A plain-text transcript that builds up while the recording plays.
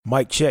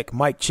Mic check,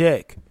 mic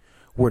check.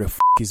 Where the f***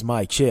 is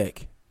my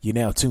check? You're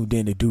now tuned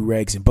in to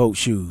Do-Rags and Boat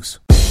Shoes.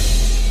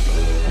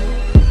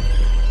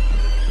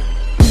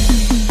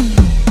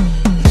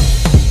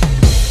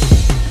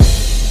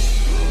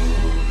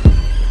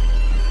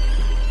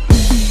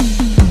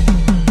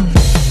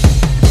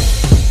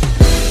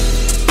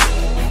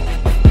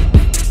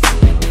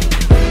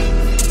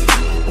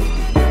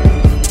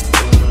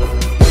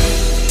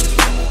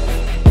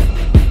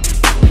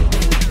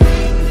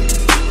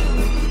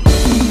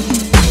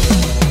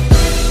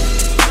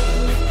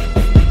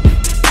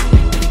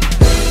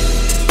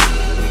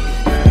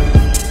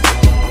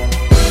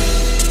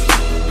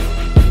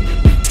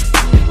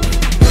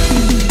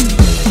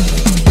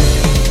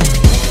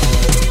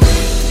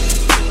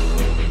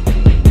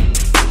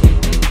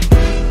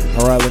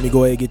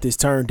 Go ahead and get this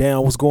turned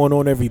down. What's going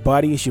on,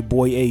 everybody? It's your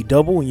boy A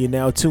Double, and you're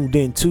now tuned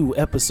in to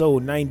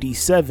episode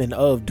 97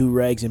 of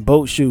Do-Rags and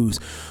Boat Shoes.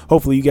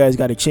 Hopefully you guys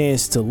got a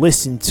chance to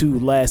listen to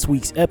last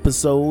week's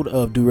episode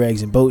of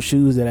Do-Rags and Boat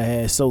Shoes that I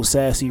had So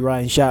Sassy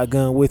riding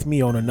shotgun with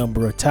me on a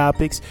number of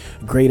topics.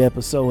 Great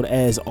episode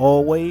as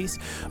always.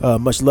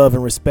 Much love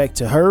and respect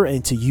to her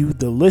and to you,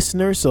 the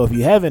listener. So if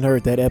you haven't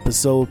heard that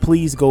episode,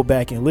 please go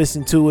back and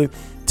listen to it.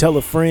 Tell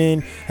a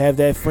friend, have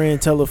that friend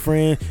tell a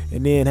friend,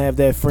 and then have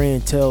that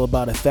friend tell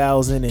about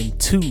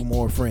 1,002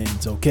 more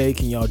friends. Okay,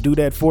 can y'all do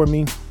that for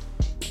me?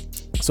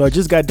 So I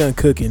just got done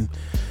cooking.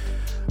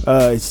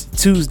 It's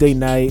Tuesday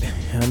night.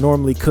 I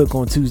normally cook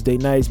on Tuesday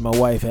nights. My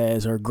wife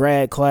has her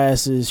grad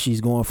classes.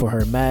 She's going for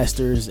her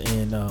master's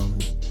in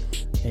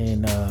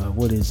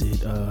what is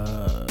it?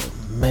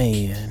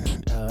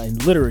 In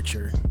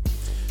literature.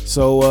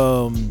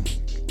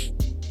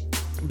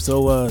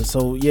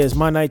 So yeah, it's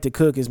my night to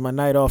cook. It's my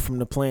night off from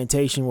the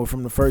plantation, or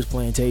from the first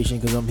plantation,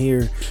 because I'm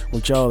here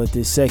with y'all at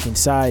this second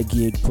side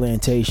gig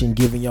plantation,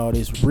 giving y'all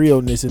this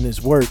realness and this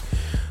work.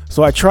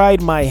 So I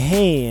tried my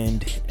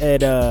hand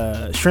at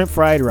shrimp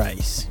fried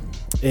rice,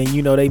 and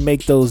you know, they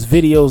make those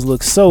videos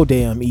look so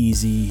damn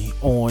easy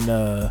on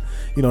them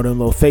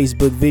little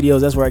Facebook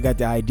videos. That's where I got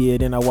the idea.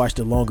 Then I watched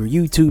a longer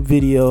YouTube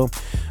video,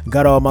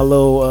 got all my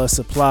little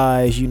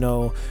supplies,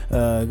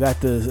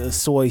 got the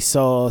soy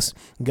sauce,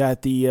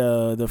 got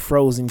the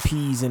frozen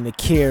peas and the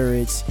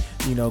carrots,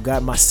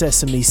 got my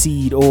sesame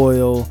seed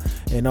oil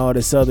and all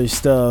this other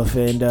stuff,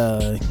 and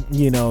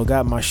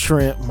got my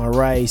shrimp, my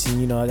rice,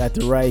 and I got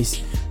the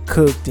rice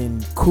cooked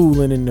and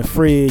cooling in the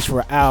fridge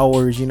for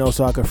hours,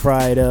 so I could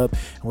fry it up.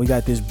 And we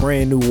got this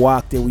brand new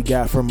wok that we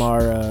got from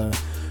our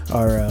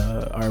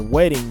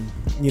wedding,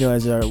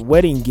 as our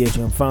wedding gift,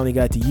 and finally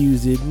got to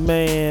use it.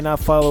 Man, I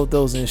followed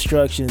those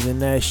instructions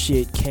and that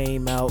shit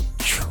came out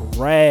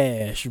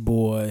trash,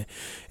 boy.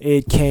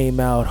 It came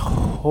out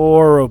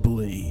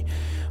horribly.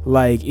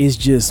 Like, it's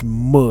just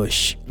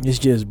mush. It's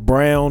just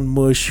brown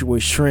mush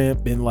with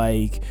shrimp and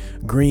like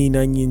green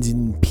onions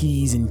and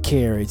peas and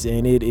carrots,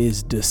 and it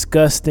is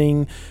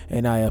disgusting.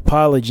 And I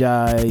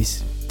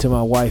apologize to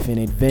my wife in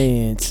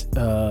advance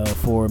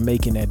for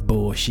making that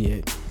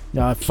bullshit.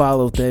 Now, I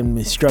followed them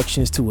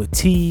instructions to a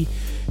T,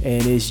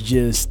 and it's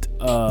just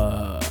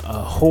a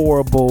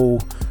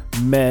horrible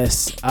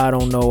mess. I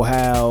don't know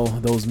how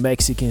those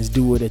Mexicans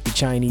do it at the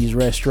Chinese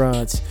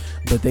restaurants,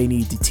 but they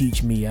need to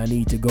teach me. I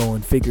need to go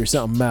and figure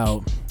something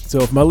out.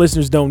 So if my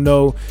listeners don't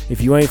know,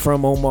 if you ain't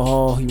from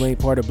Omaha, you ain't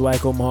part of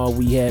Black Omaha,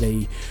 we had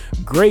a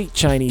great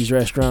Chinese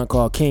restaurant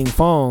called King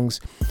Fong's,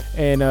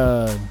 and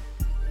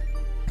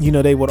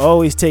they would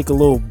always take a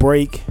little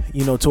break,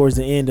 towards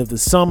the end of the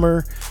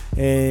summer,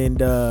 and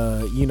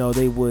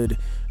they would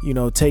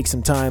take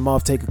some time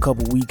off, take a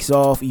couple weeks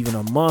off, even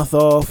a month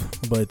off.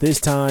 But this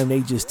time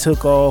they just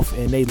took off,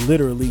 and they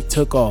literally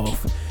took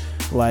off.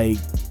 Like,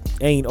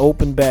 ain't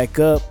open back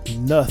up,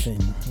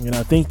 nothing. And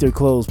I think they're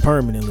closed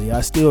permanently.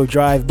 I still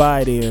drive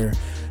by there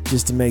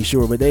just to make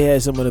sure. But they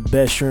had some of the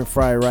best shrimp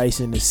fried rice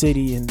in the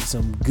city, and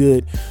some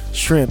good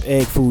shrimp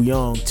egg foo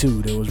young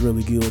too. That was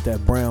really good with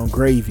that brown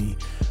gravy.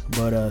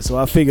 But so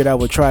I figured I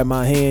would try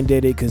my hand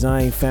at it, because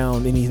I ain't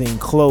found anything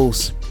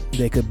close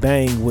that could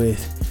bang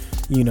with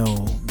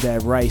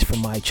that rice from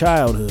my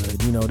childhood.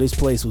 This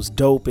place was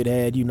dope. It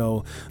had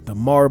the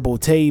marble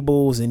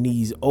tables and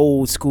these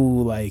old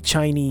school like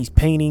Chinese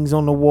paintings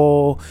on the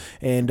wall,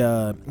 and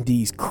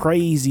these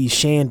crazy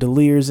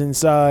chandeliers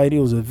inside. It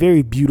was a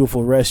very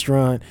beautiful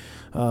restaurant.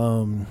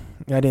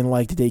 I didn't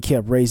like that they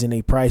kept raising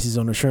their prices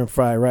on the shrimp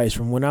fried rice.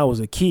 From when I was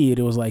a kid,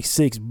 it was like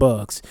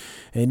 $6,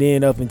 and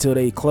then up until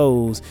they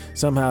closed,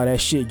 somehow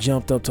that shit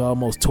jumped up to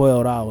almost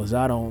 $12.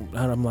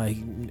 I'm like,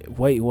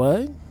 wait,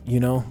 what?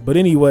 But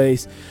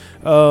anyways,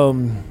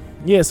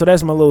 yeah, so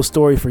that's my little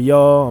story for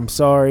y'all. I'm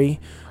sorry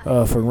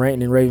for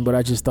ranting and raving, but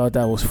I just thought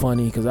that was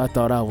funny, because I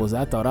thought I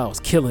was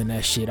killing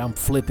that shit. I'm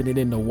flipping it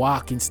in the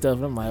wok and stuff,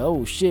 and I'm like,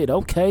 oh shit,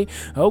 okay,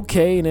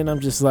 and then I'm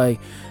just like,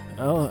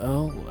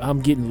 I'm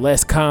getting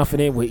less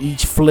confident with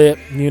each flip,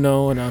 and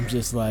I'm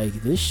just like,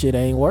 this shit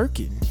ain't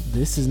working.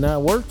 This is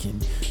not working.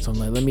 So I'm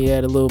like, let me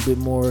add a little bit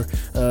more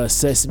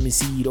sesame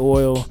seed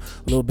oil,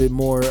 a little bit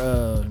more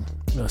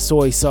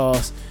soy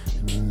sauce.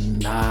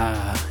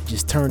 Nah,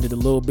 just turned it a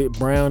little bit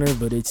browner,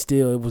 but it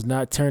was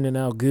not turning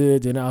out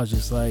good. And I was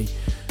just like,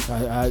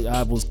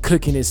 I was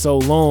cooking it so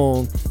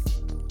long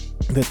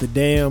that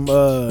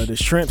the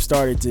shrimp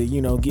started to,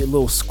 get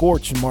little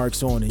scorch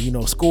marks on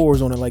it,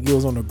 scores on it like it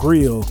was on a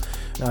grill.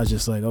 And I was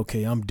just like,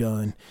 okay, I'm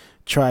done.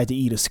 Tried to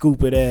eat a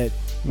scoop of that,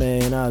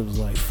 man. I was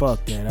like,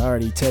 fuck that. I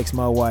already texted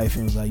my wife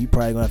and was like, you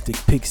probably gonna have to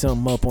pick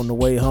something up on the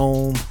way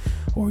home,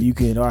 or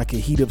I could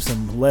heat up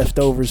some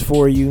leftovers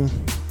for you.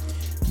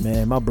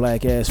 Man, my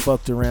black ass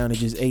fucked around and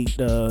just ate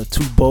 2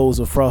 bowls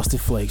of Frosted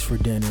Flakes for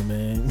dinner,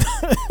 man.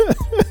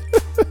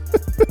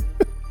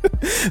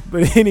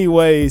 But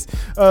anyways,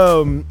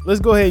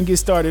 let's go ahead and get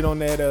started on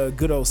that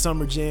good old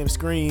Summer Jam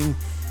screen.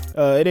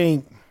 Let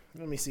me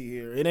see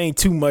here. It ain't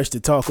too much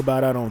to talk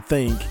about, I don't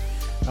think.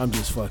 I'm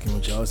just fucking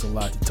with y'all. It's a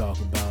lot to talk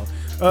about.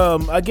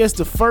 I guess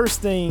the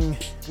first thing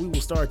we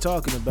will start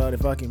talking about,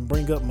 if I can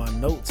bring up my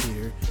notes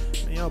here.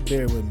 Man, y'all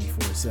bear with me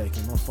for a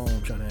second. My phone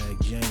trying to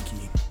act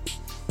janky.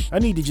 I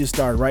need to just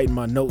start writing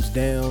my notes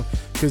down,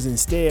 because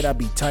instead I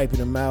be typing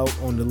them out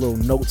on the little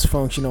notes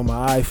function on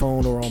my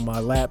iPhone or on my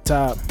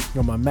laptop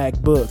or my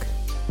MacBook.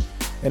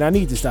 And I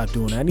need to stop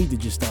doing that. I need to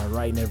just start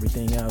writing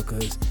everything out,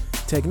 because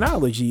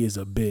technology is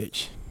a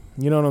bitch.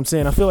 You know what I'm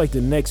saying? I feel like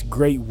the next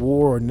great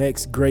war or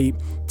next great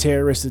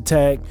terrorist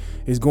attack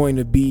is going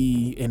to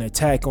be an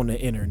attack on the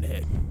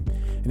internet.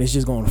 And it's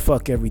just going to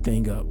fuck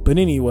everything up. But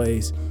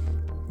anyways,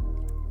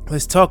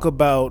 let's talk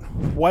about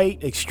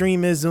white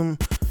extremism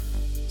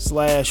 /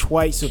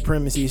 white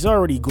supremacy. It's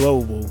already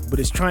global, but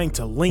it's trying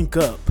to link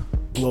up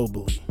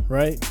globally,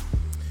 right?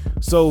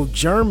 So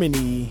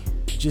Germany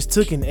just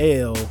took an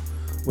L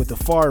with a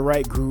far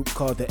right group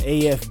called the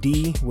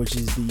AfD, which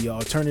is the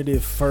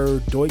Alternative für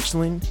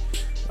Deutschland,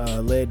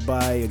 led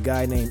by a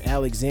guy named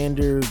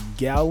Alexander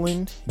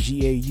Gauland,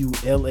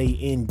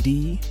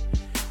 Gauland.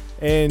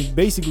 And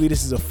basically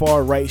this is a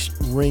far right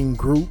wing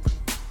group,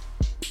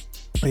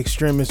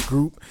 extremist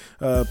group,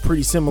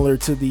 pretty similar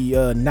to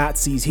the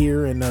Nazis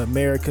here in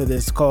America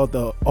that's called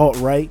the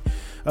alt-right.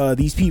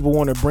 These people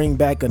want to bring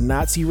back a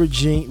Nazi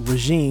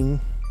regime,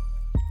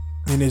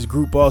 and this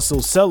group also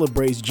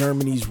celebrates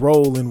Germany's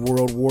role in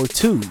World War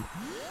II.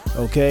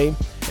 Okay,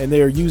 and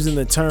they're using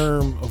the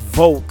term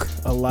Volk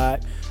a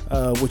lot,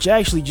 which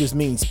actually just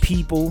means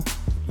people,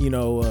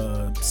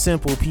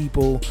 simple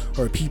people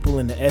or people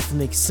in the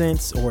ethnic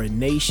sense, or a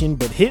nation.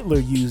 But Hitler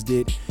used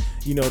it,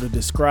 to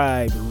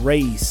describe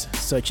race,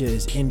 such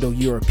as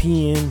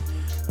Indo-European.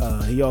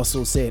 He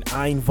also said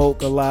Ein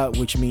Volk a lot,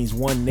 which means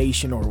one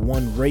nation or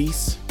one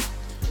race.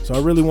 So I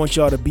really want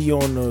y'all to be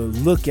on the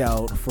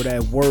lookout for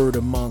that word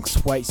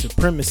amongst white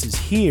supremacists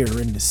here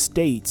in the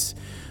States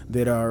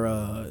that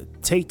are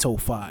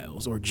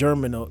Tatophiles or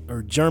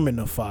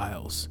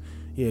Germanophiles.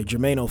 Yeah,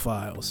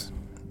 Germanophiles.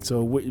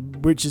 So,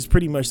 which is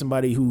pretty much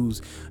somebody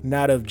who's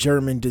not of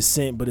German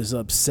descent, but is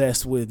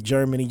obsessed with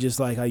Germany, just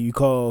like how you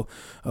call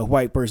a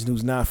white person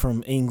who's not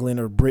from England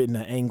or Britain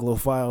an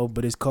Anglophile,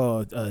 but it's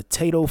called a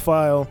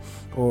Tatophile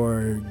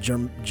or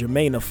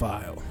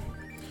Germanophile.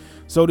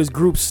 So this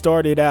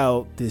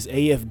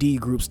AfD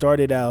group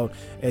started out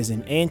as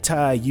an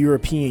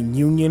anti-European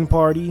Union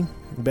party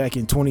back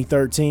in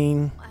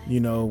 2013,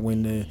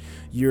 when the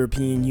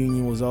European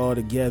Union was all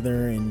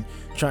together and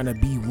trying to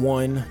be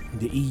one,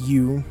 the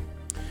EU.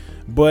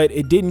 But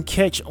it didn't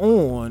catch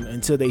on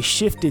until they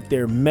shifted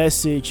their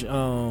message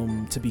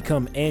to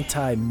become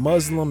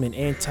anti-Muslim and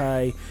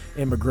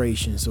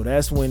anti-immigration. So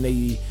that's when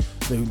the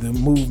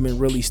movement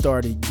really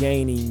started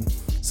gaining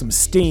some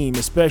steam,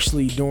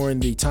 especially during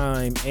the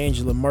time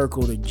Angela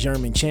Merkel, the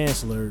German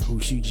chancellor, who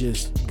she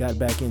just got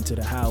back into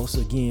the house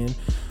again,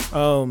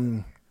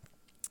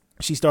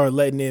 she started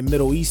letting in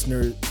Middle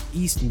Easterners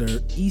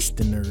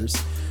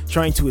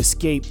trying to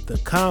escape the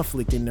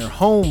conflict in their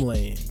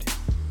homeland.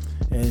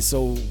 And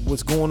so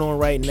what's going on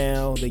right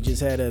now, they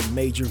just had a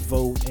major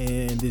vote,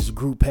 and this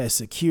group has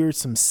secured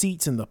some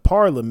seats in the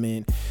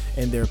parliament,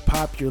 and their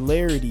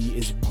popularity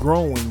is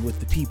growing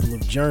with the people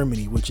of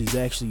Germany, which is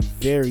actually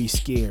very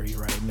scary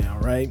right now,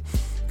 right?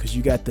 Because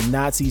you got the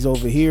Nazis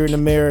over here in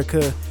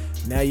America.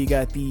 Now you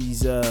got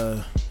these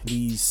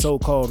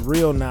so-called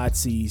real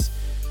Nazis.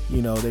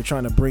 They're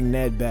trying to bring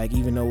that back,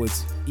 even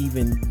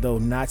though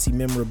Nazi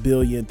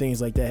memorabilia and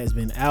things like that has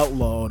been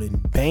outlawed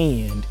and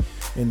banned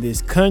in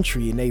this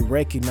country, and they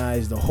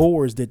recognize the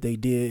horrors that they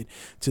did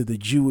to the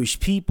Jewish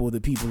people, the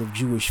people of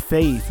Jewish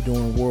faith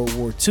during World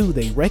War II.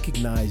 They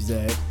recognize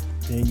that,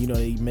 and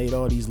they made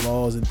all these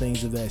laws and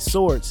things of that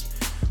sort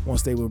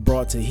once they were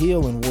brought to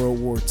heel in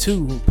World War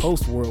II,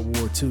 post World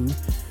War II.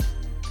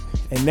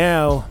 And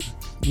now,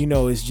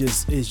 it's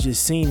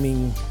just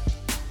seeming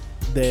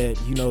that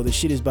the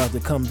shit is about to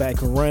come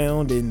back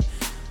around, and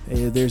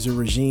there's a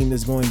regime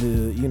that's going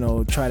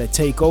to try to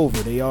take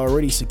over. They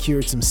already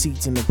secured some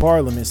seats in the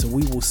parliament, so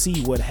we will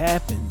see what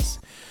happens.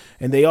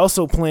 And they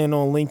also plan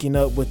on linking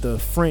up with the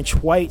French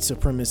white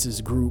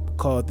supremacist group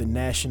called the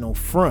National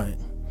Front.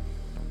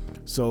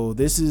 So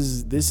they're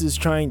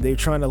trying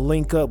to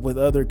link up with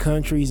other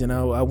countries, and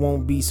I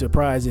won't be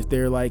surprised if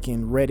they're like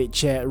in Reddit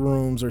chat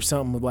rooms or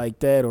something like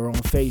that, or on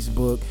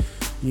Facebook,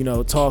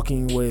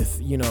 talking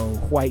with,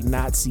 white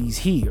Nazis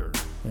here.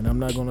 And I'm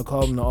not going to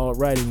call them the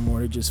alt-right anymore.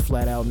 They're just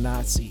flat out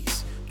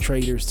Nazis,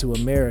 traitors to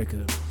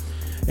America.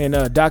 And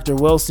Dr.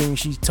 Welsing,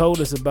 she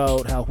told us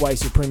about how white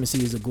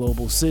supremacy is a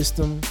global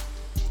system.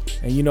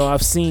 And,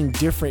 I've seen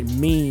different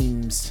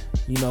memes,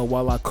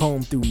 while I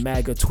comb through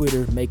MAGA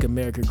Twitter, Make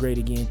America Great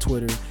Again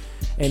Twitter.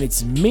 And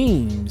it's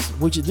memes,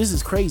 this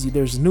is crazy.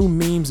 There's new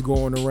memes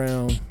going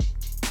around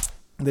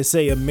that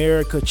say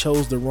America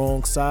chose the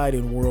wrong side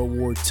in World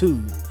War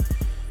II.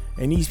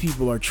 And these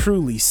people are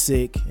truly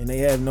sick, and they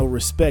have no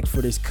respect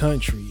for this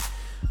country.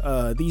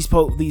 These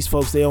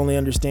folks, they only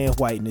understand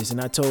whiteness.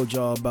 And I told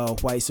y'all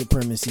about white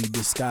supremacy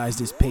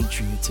disguised as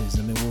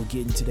patriotism. And we'll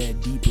get into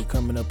that deeper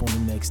coming up on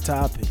the next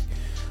topic.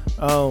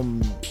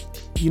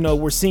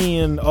 We're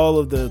seeing all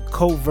of the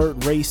covert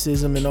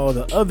racism and all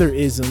the other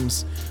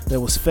isms that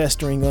was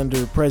festering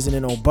under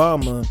President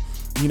Obama,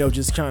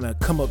 just trying to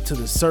come up to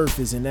the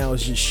surface, and now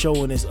it's just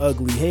showing its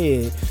ugly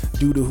head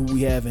due to who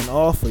we have in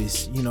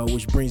office,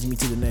 which brings me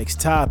to the next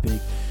topic.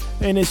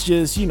 And it's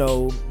just,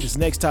 this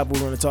next topic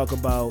we're going to talk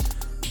about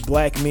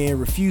black men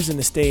refusing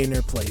to stay in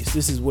their place.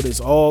 This is what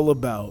it's all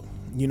about.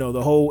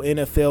 The whole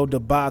NFL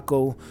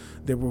debacle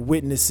that we're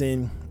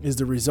witnessing is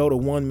the result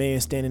of one man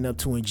standing up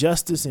to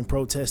injustice and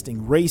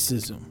protesting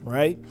racism,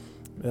 right?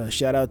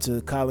 Shout out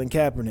to Colin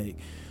Kaepernick.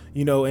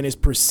 And it's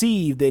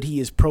perceived that he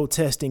is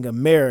protesting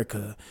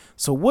America.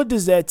 So what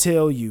does that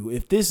tell you?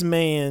 If this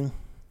man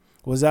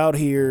was out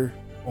here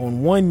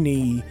on one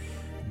knee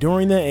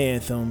during the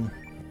anthem,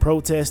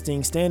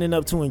 protesting, standing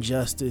up to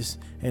injustice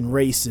and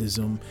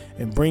racism,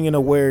 and bringing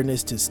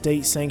awareness to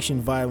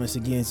state-sanctioned violence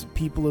against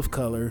people of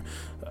color,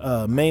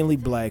 mainly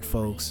black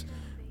folks,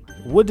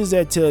 what does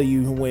that tell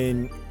you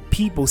when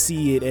people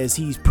see it as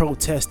he's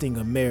protesting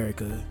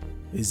America?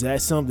 Is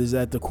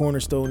that the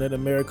cornerstone that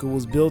America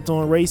was built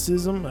on,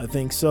 racism? I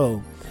think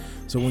so.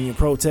 So when you're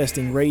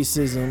protesting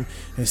racism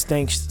and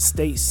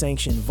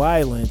state-sanctioned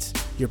violence,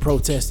 you're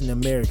protesting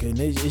America. And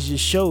it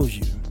just shows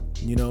you,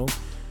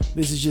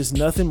 this is just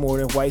nothing more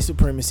than white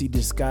supremacy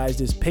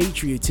disguised as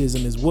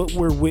patriotism is what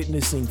we're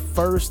witnessing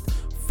first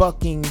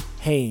fucking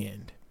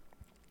hand.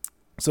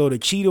 So the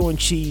Cheeto in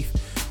chief,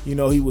 he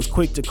was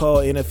quick to call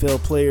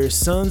NFL players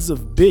sons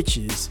of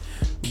bitches,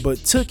 but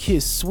took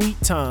his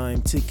sweet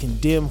time to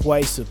condemn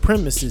white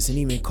supremacists and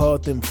even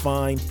called them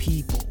fine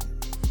people.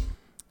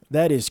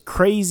 That is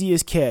crazy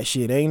as cat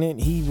shit, ain't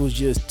it? He was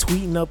just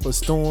tweeting up a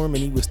storm,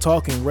 and he was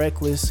talking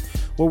reckless.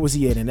 Where was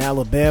he at? In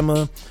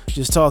Alabama,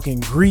 just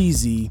talking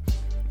greasy.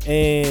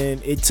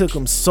 And it took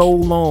him so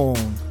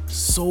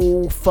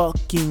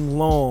fucking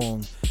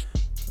long,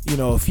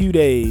 a few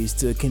days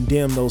to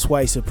condemn those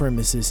white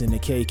supremacists in the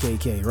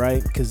KKK,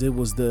 right? Because it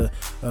was the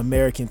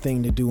American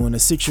thing to do. In a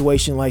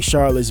situation like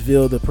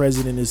Charlottesville, the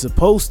president is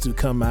supposed to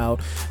come out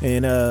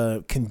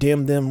and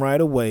condemn them right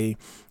away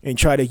and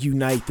try to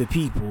unite the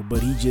people,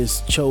 but he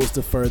just chose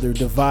to further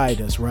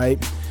divide us,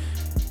 right?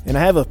 And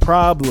I have a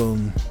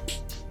problem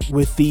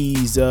with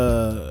these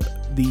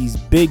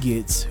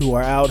bigots who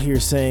are out here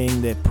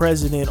saying that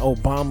President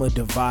Obama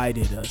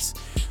divided us.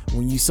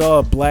 When you saw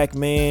a black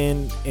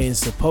man in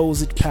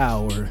supposed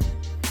power,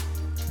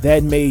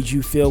 that made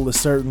you feel a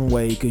certain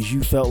way because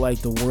you felt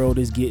like the world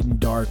is getting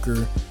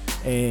darker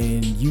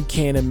and you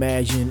can't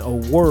imagine a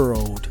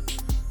world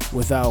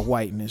without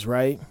whiteness,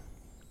 right?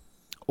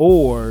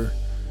 Or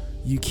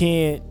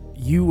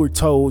you were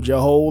told your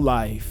whole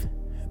life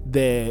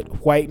that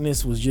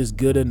whiteness was just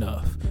good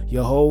enough.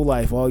 Your whole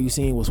life, all you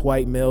seen was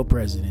white male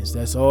presidents.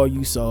 That's all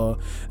you saw.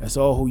 That's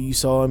all who you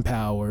saw in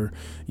power.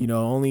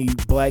 Only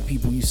black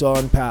people you saw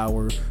in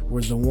power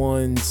was the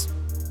ones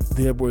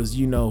that was,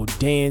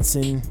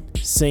 dancing,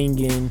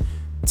 singing,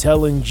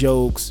 telling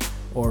jokes,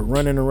 or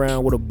running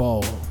around with a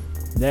ball.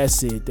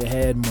 That's it. That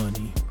had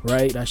money,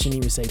 right? I shouldn't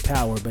even say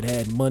power, but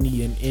had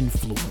money and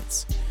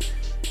influence.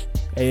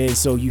 And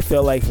so you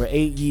felt like for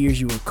 8 years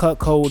you were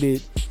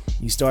cuckolded.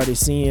 You started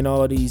seeing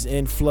all these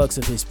influx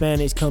of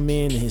Hispanics come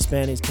in. The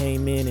Hispanics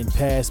came in and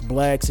passed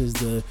blacks as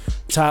the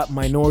top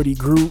minority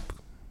group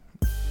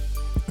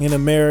in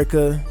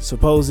America,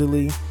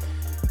 supposedly.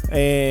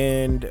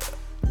 And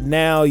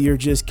now you're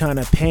just kind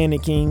of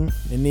panicking.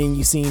 And then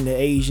you seen the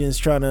Asians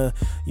trying to,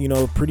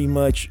 pretty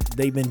much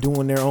they've been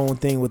doing their own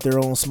thing with their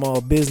own small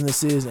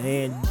businesses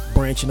and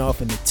branching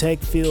off in the tech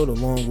field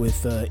along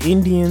with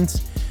Indians.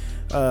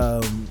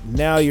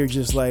 Now you're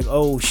just like,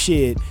 oh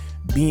shit,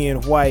 being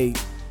white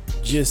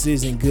just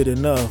isn't good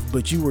enough.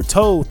 But you were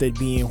told that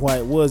being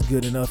white was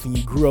good enough, and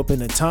you grew up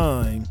in a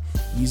time,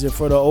 these are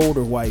for the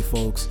older white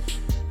folks,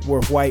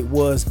 where white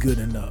was good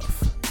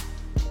enough.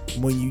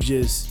 When you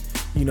just,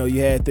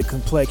 you had the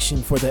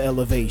complexion for the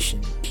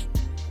elevation,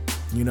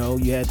 you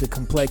had the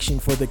complexion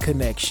for the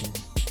connection,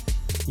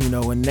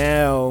 and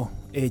now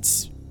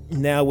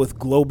with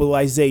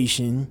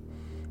globalization,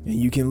 and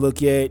you can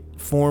look at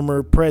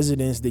former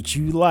presidents that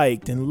you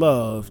liked and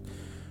loved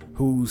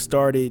who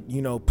started,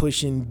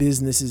 pushing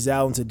businesses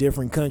out into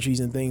different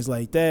countries and things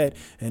like that.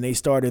 And they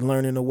started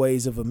learning the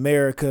ways of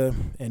America,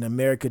 and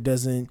America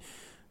doesn't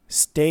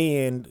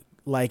stand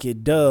like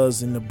it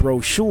does in the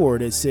brochure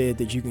that said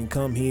that you can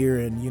come here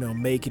and,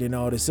 make it and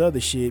all this other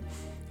shit.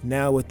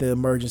 Now with the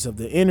emergence of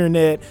the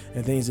internet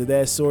and things of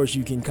that sort,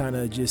 you can kind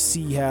of just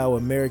see how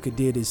America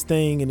did its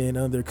thing, and then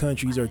other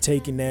countries are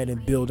taking that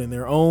and building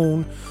their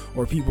own,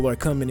 or people are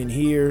coming in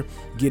here,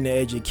 getting an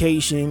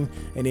education,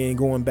 and then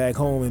going back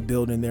home and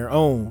building their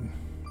own,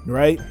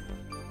 right?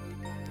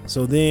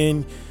 So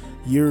then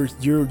you're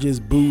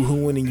just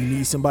boo-hooing and you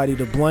need somebody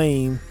to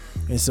blame.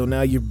 And so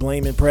now you're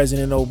blaming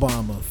President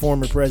Obama,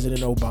 former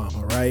President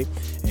Obama, right?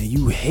 And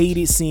you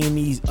hated seeing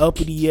these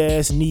uppity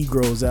ass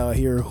Negroes out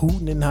here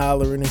hooting and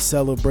hollering and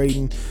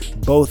celebrating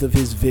both of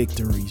his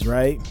victories,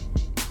 right?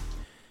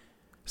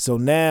 So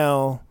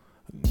now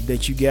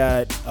that you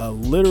got a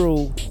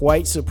literal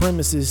white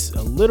supremacist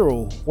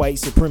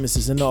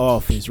in the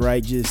office,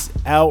 right? Just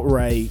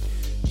outright,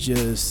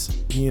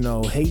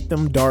 hate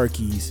them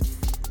darkies.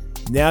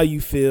 Now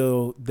you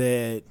feel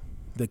that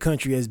the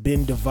country has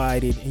been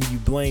divided, and you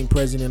blame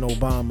President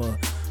Obama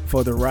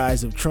for the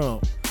rise of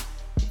Trump,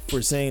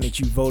 for saying that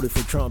you voted for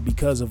Trump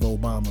because of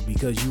Obama,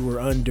 because you were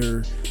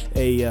under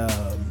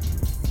a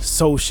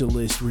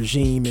socialist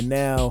regime, and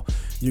now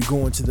you're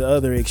going to the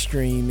other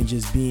extreme and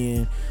just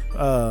being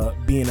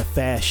a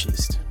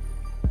fascist.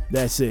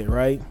 That's it,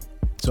 right?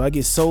 So I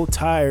get so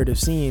tired of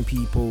seeing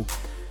people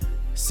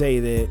say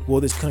that,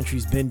 well, this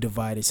country's been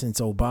divided since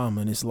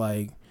Obama, and it's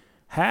like,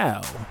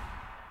 how?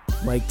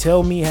 Like,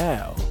 tell me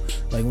how.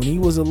 Like, when he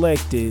was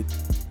elected,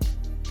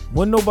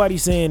 wasn't nobody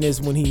saying this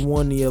when he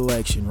won the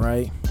election,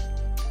 right?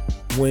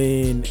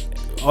 When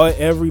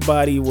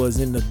everybody was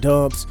in the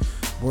dumps,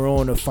 we're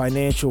on a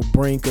financial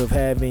brink of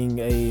having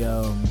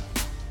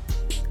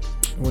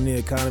when the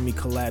economy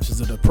collapses,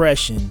 a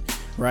depression,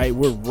 right?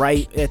 We're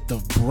right at the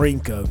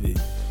brink of it.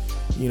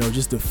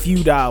 Just a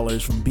few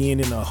dollars from being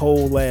in a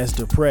whole ass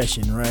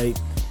depression, right?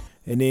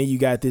 And then you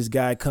got this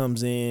guy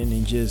comes in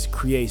and just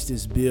creates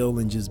this bill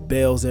and just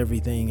bails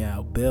everything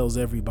out, bails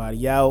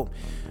everybody out.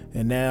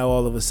 And now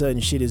all of a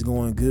sudden shit is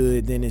going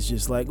good. Then it's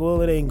just like,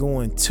 well, it ain't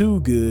going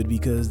too good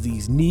because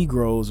these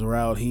Negroes are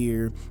out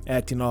here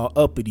acting all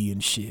uppity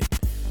and shit.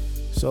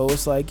 So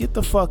it's like, get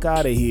the fuck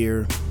out of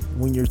here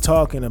when you're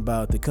talking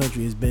about the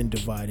country has been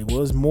divided.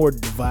 Well, it's more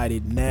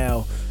divided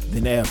now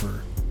than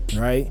ever,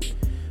 right?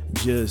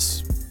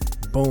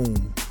 Just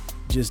boom,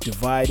 just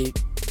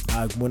divided.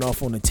 I went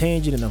off on a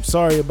tangent, and I'm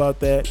sorry about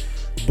that,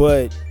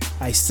 but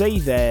I say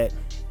that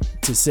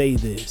to say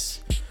this.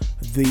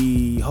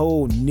 The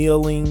whole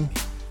kneeling,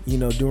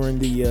 during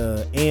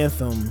the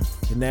anthem,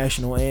 the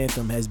national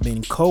anthem, has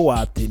been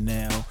co-opted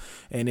now,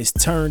 and it's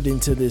turned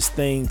into this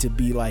thing to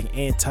be like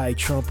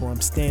anti-Trump, or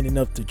I'm standing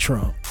up to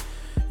Trump.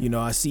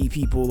 I see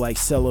people like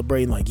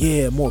celebrating, like,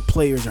 yeah, more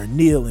players are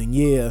kneeling,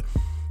 yeah,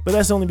 but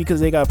that's only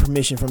because they got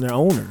permission from their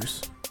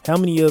owners. How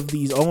many of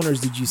these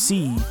owners did you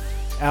see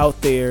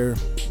out there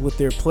with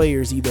their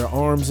players either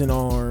arm in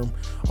arm,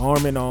 or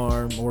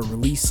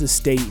release a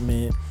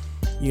statement,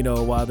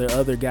 while the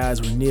other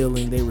guys were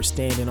kneeling, they were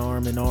standing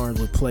arm in arm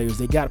with players.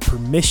 They got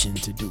permission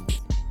to do it.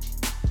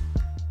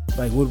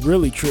 Like, what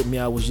really tripped me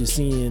out was just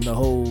seeing the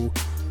whole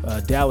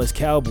Dallas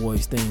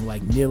Cowboys thing,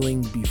 like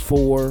kneeling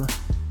before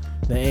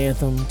the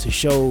anthem to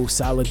show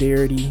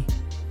solidarity.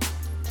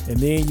 And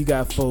then you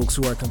got folks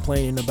who are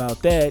complaining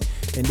about that,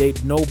 and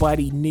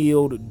nobody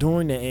kneeled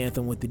during the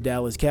anthem with the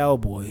Dallas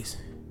Cowboys.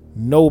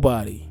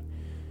 Nobody.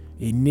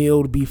 It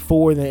kneeled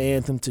before the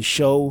anthem to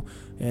show,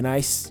 and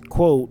I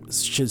quote,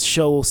 should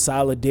show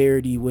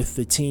solidarity with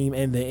the team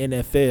and the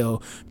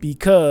NFL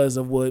because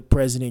of what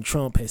President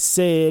Trump has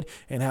said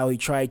and how he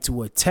tried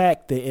to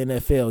attack the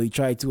NFL. He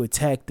tried to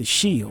attack the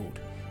Shield.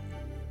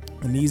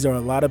 And these are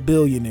a lot of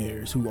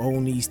billionaires who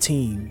own these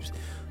teams.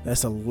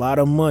 That's a lot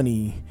of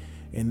money,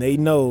 and they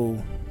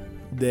know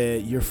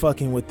that you're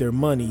fucking with their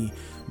money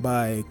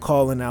by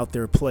calling out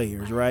their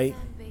players, right?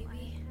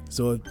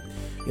 So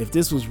if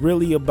this was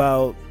really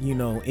about,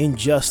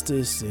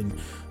 injustice and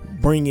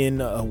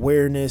bringing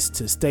awareness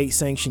to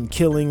state-sanctioned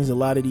killings, a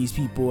lot of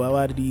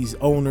these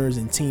owners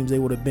and teams, they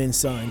would have been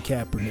signed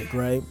Kaepernick,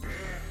 right?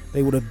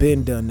 They would have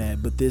been done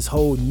that. But this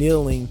whole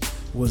kneeling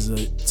was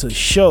to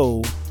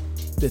show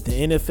that the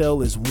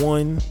NFL is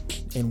one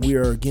and we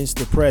are against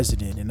the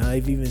president. And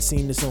I've even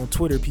seen this on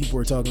Twitter. People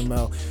are talking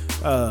about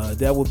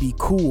that would be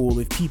cool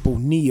if people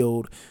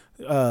kneeled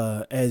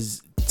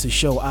as to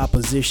show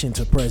opposition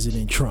to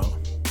President Trump.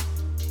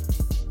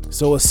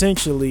 So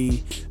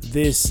essentially,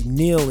 this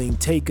kneeling,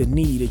 take a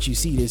knee that you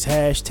see, this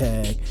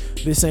hashtag,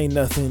 this ain't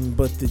nothing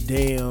but the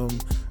damn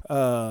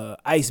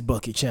ice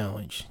bucket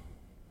challenge.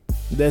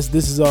 This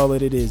is all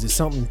that it is. It's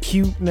something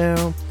cute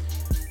now.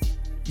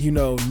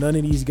 None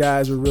of these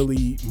guys were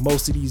really,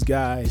 most of these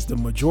guys, the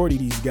majority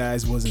of these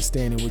guys wasn't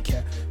standing with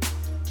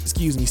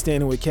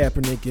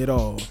Kaepernick at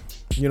all.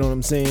 You know what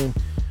I'm saying?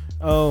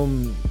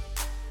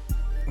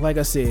 Like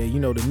I said,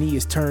 the knee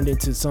is turned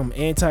into some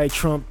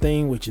anti-Trump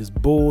thing, which is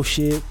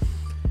bullshit.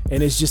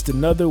 And it's just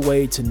another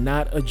way to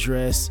not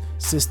address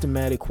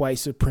systematic white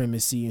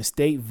supremacy and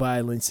state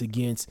violence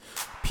against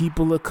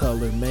people of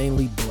color,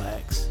 mainly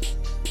blacks.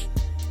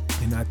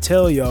 And I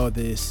tell y'all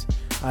this,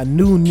 I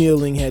knew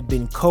kneeling had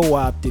been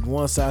co-opted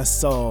once I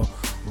saw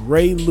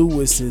Ray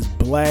Lewis's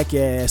black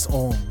ass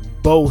on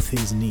both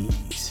his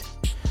knees.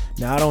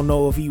 Now, I don't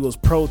know if he was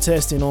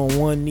protesting on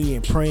one knee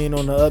and praying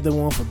on the other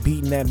one for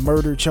beating that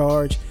murder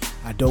charge.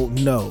 I don't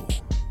know.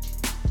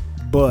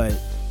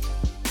 But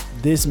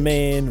this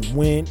man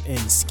went and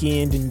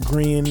skinned and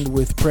grinned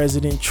with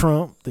President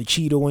Trump, the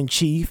Cheeto in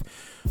chief,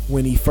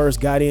 when he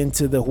first got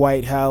into the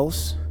White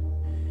House.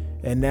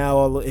 And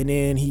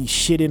then he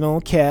shitted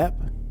on Cap.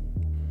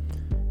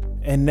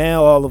 And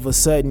now all of a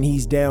sudden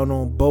he's down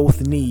on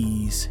both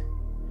knees,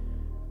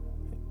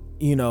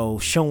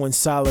 showing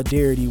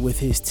solidarity with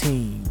his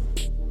team.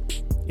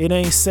 It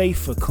ain't safe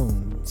for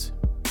coons.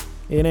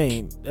 It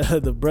ain't.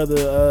 The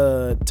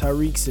brother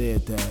Tariq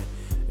said that.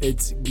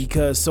 It's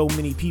because so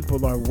many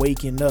people are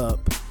waking up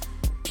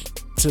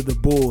to the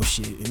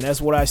bullshit. And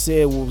that's what I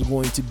said was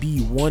going to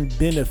be one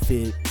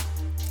benefit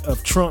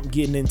of Trump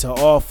getting into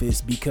office,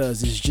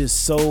 because it's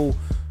just so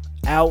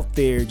out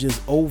there,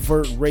 just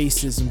overt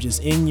racism,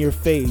 just in your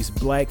face.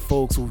 Black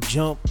folks will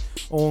jump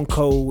on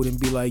code and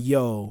be like,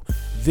 yo,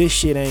 this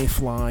shit ain't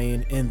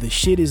flying, and the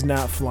shit is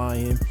not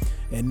flying.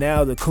 And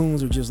now the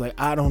coons are just like,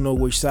 I don't know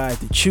which side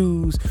to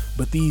choose,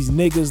 but these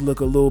niggas look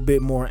a little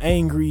bit more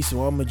angry,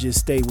 so I'm gonna just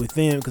stay with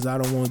them because I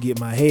don't want to get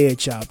my head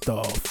chopped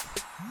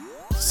off,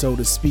 so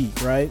to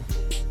speak, right?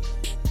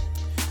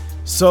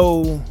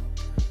 So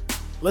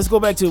let's go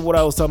back to what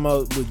I was talking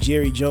about with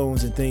Jerry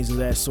Jones and things of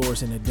that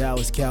sort, and the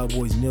Dallas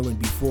Cowboys kneeling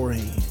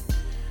beforehand.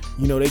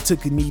 They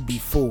took a knee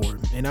before.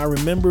 And I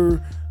remember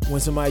when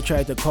somebody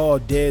tried to call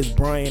Dez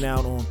Bryant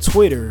out on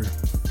Twitter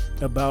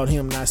about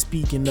him not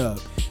speaking up.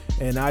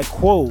 And I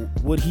quote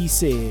what he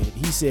said.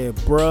 He said,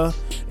 bruh,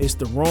 it's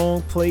the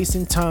wrong place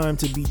and time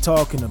to be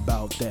talking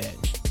about that.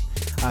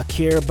 I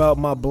care about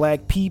my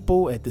black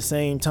people. At the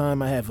same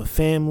time, I have a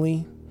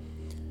family.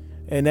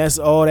 And that's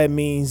all that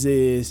means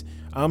is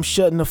I'm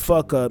shutting the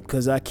fuck up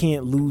because I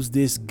can't lose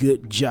this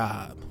good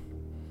job.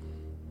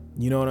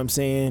 You know what I'm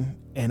saying?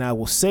 And I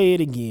will say it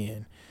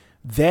again.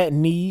 That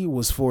knee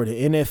was for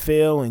the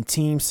NFL and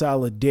team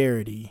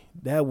solidarity.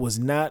 That was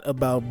not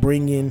about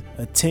bringing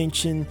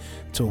attention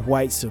to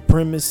white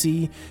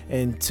supremacy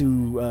and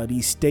to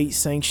these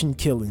state-sanctioned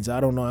killings.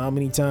 I don't know how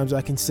many times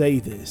I can say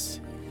this.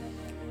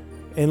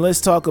 And let's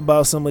talk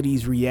about some of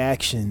these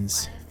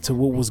reactions to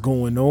what was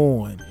going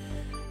on.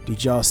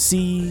 Did y'all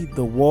see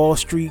the Wall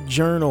Street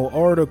Journal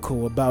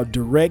article about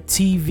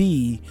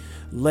DirecTV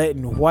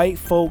letting white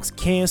folks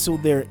cancel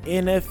their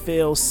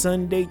NFL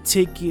Sunday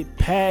ticket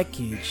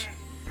package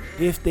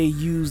if they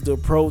used a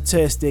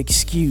protest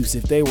excuse?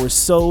 If they were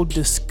so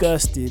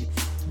disgusted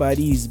by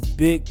these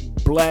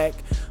big black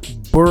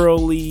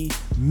burly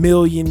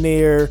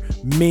millionaire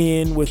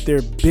men with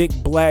their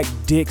big black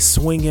dicks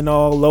swinging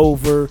all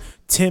over,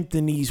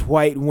 tempting these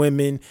white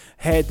women,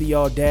 had the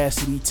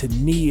audacity to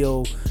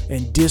kneel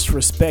and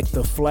disrespect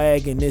the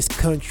flag in this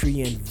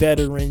country and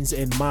veterans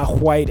and my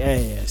white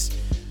ass,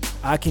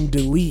 I can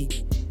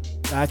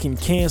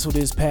cancel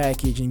this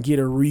package and get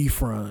a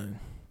refund.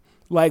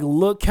 Like,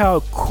 look how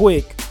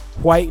quick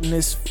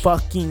whiteness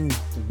fucking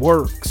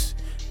works.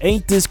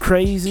 Ain't this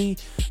crazy?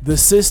 The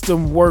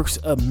system works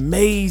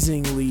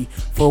amazingly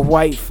for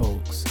white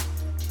folks.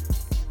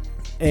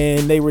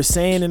 And they were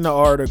saying in the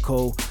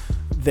article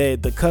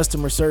that the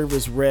customer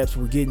service reps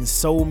were getting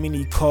so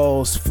many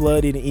calls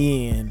flooded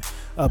in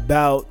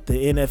about the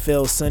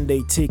NFL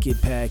Sunday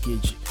ticket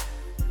package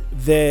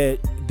that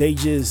they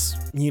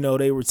just,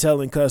 they were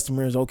telling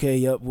customers, okay,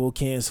 yep, we'll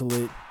cancel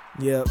it.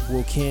 Yep,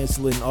 we'll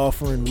cancel it, and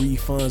offering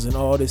refunds and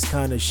all this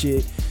kind of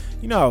shit.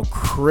 You know how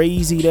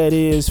crazy that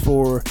is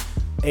for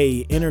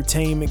a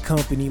entertainment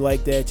company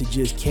like that to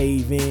just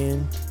cave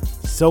in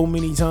so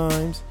many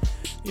times.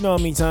 You know how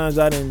many times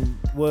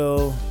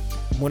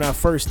when I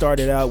first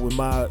started out with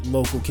my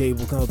local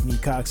cable company,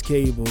 Cox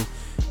Cable,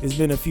 it's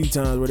been a few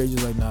times where they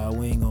just like, nah,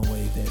 we ain't gonna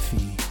waive that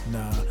fee.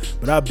 Nah.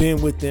 But I've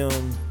been with them,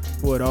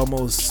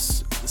 almost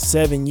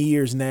 7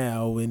 years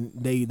now, and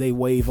they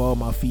waive all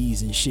my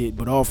fees and shit.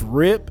 But off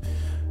rip,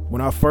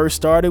 when I first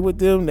started with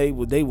them, they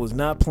was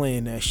not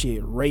playing that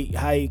shit. Rate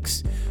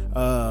hikes,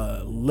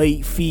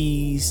 late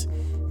fees,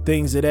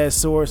 things of that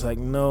sort. It's like,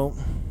 nope.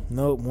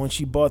 Once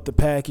you bought the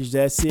package,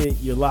 that's it.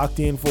 You're locked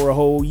in for a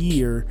whole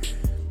year.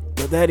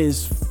 But that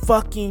is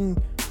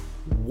fucking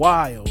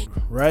wild,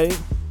 right?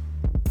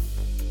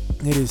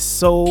 It is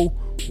so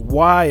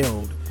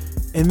wild.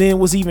 And then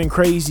what's even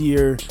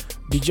crazier,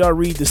 did y'all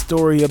read the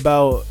story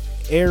about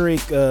Eric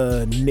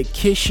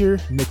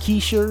Nikisher?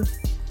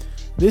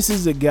 This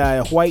is a guy,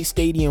 a white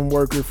stadium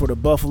worker for the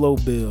Buffalo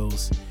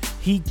Bills.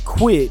 He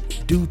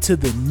quit due to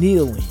the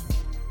kneeling.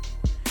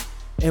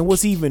 And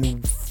what's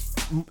even,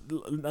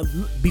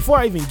 before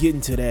I even get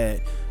into that,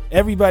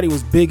 everybody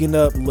was bigging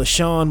up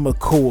LaShawn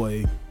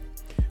McCoy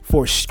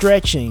for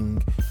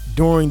stretching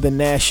during the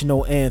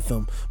national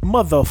anthem.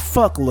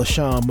 Motherfuck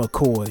LaShawn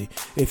McCoy.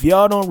 If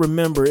y'all don't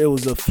remember, it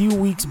was a few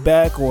weeks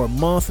back or a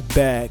month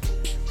back.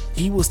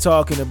 He was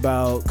talking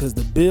about, because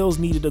the Bills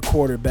needed a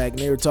quarterback, and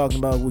they were talking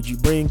about, would you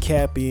bring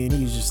Cap in?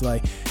 He was just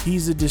like,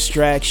 he's a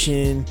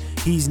distraction.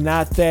 He's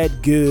not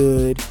that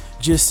good.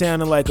 Just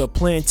sounded like a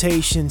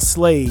plantation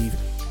slave.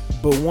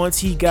 But once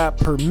he got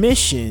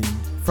permission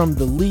from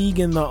the league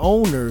and the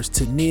owners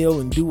to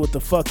kneel and do what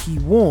the fuck he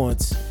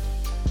wants,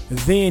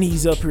 then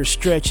he's up here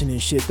stretching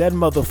and shit. That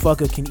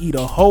motherfucker can eat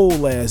a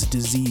whole ass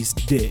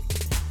diseased dick.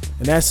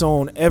 And that's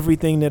on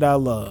everything that I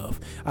love.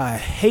 I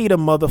hate a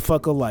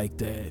motherfucker like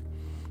that.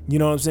 You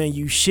know what I'm saying?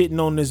 You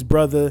shitting on this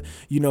brother,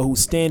 you know,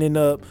 who's standing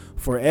up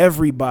for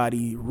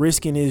everybody,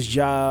 risking his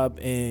job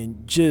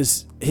and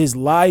just his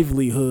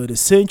livelihood,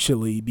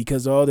 essentially,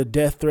 because of all the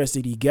death threats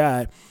that he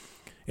got.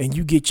 And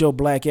you get your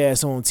black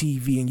ass on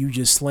TV and you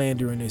just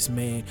slandering this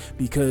man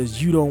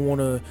because you don't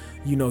want to,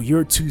 you know,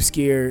 you're too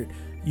scared,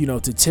 you know,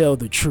 to tell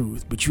the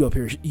truth. But you up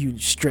here, you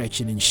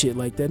stretching and shit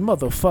like that.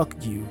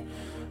 Motherfuck you.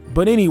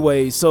 But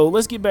anyway, so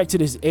let's get back to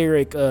this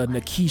Eric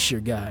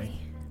Nikisha guy.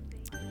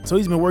 So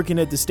he's been working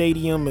at the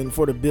stadium and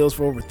for the Bills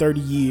for over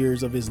 30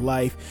 years of his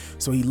life.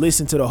 So he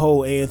listened to the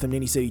whole anthem.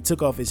 Then he said he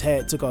took off his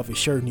hat, took off his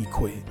shirt, and he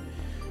quit.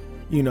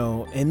 You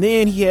know, and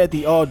then he had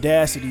the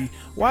audacity.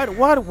 Why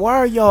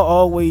are y'all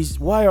always,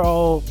 why are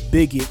all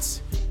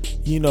bigots,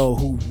 you know,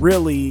 who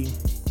really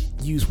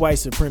use white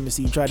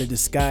supremacy, try to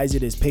disguise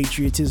it as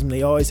patriotism?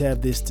 They always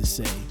have this to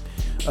say.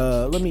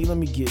 Let me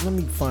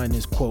find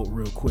this quote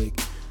real quick.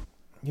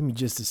 Give me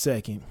just a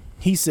second.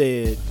 He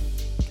said,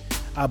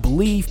 I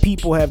believe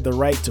people have the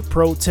right to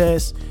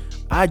protest.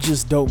 I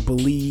just don't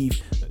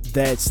believe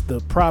that's the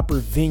proper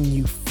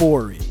venue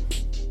for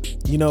it.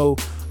 You know,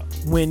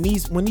 when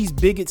these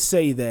bigots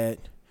say that,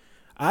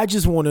 I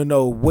just want to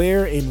know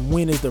where and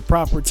when is the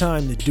proper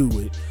time to do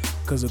it.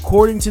 Because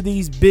according to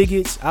these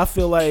bigots, I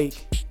feel like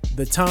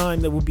the time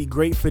that would be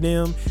great for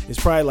them is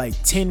probably like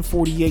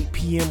 10:48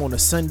 p.m. on a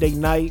Sunday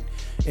night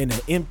in an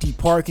empty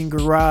parking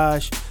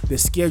garage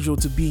that's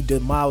scheduled to be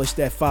demolished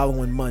that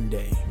following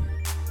Monday.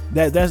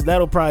 That's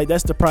probably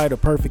the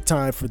perfect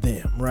time for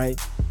them, right?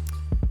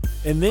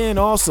 And then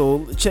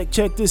also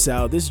check this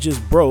out. This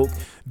just broke.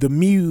 The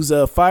Muse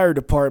Fire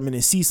Department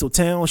in Cecil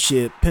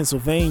Township,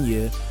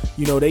 Pennsylvania,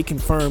 you know, they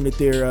confirmed that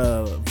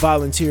their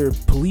volunteer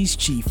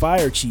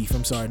fire chief,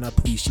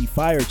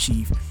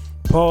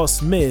 Paul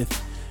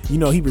Smith, you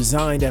know, he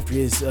resigned after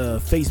his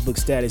Facebook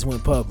status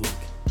went public.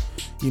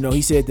 You know,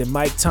 he said that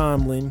Mike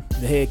Tomlin,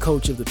 the head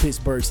coach of the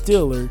Pittsburgh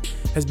Steelers,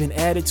 has been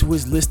added to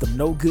his list of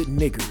no good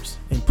niggers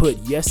and put,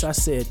 yes, I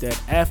said that,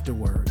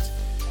 afterwards.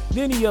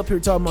 Then he up here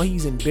talking about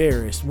he's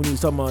embarrassed when he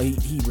was talking about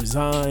he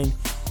resigned.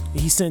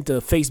 He sent a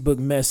Facebook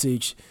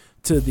message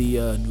to the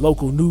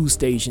local news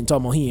station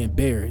talking about he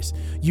embarrassed.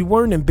 You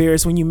weren't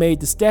embarrassed when you made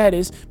the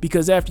status,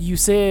 because after you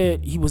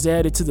said he was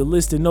added to the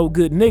list of no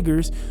good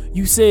niggers,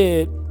 you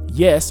said,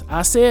 yes,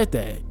 I said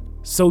that.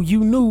 So you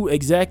knew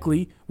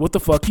exactly what the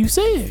fuck you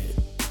said.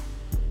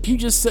 You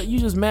just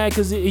mad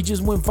because it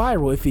just went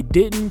viral. If it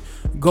didn't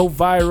go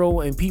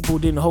viral and people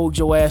didn't hold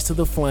your ass to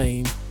the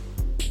flame,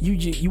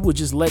 you would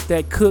just let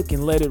that cook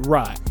and let it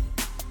rot.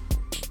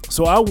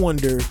 So I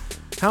wonder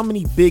how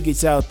many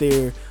bigots out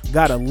there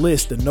got a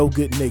list of no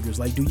good niggers.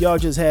 Like, do y'all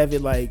just have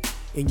it like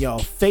in y'all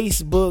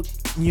Facebook,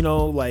 you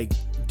know, like,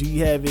 do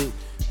you have it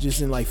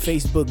just in like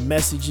Facebook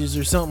messages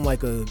or something,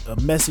 like a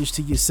message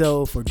to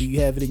yourself? Or do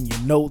you have it in your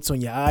notes on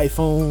your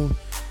iPhone?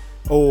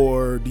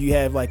 Or do you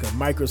have like a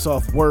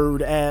Microsoft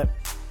Word app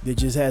that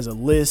just has a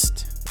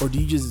list? Or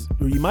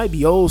you might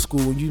be old school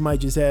and you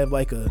might just have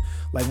like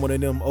one of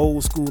them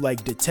old school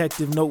like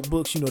detective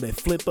notebooks, you know, that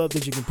flip up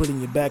that you can put in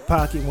your back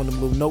pocket, one of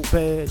them little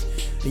notepads,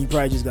 and you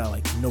probably just got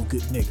like no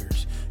good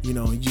niggers. You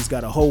know, you just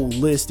got a whole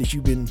list that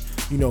you've been,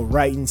 you know,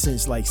 writing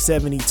since like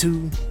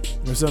 72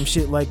 or some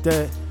shit like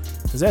that.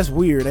 Cause that's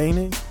weird, ain't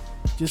it?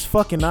 Just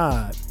fucking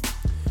odd.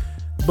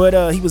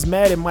 But he was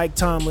mad at Mike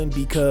Tomlin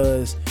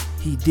because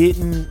he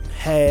didn't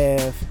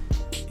have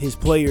his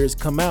players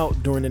come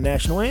out during the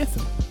national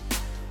anthem.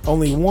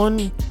 Only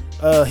one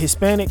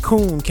Hispanic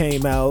coon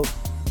came out,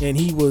 and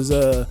he was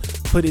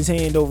put his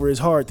hand over his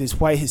heart. This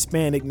white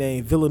Hispanic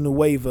named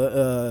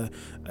Villanueva,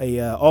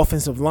 a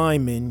offensive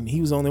lineman.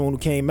 He was the only one who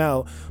came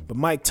out. But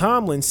Mike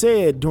Tomlin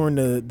said during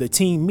the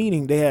team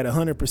meeting they had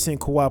 100%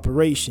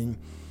 cooperation.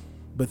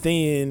 But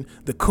then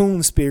the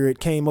coon spirit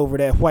came over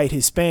that white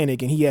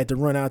Hispanic, and he had to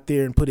run out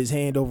there and put his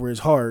hand over his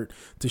heart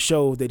to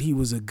show that he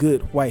was a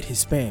good white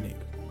Hispanic,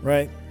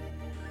 right?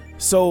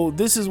 So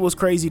this is what's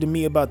crazy to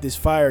me about this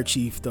fire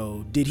chief,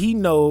 though. Did he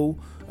know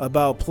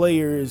about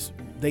players?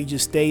 They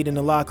just stayed in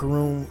the locker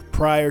room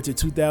prior to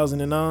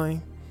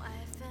 2009.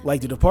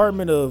 Like the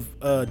Department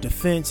of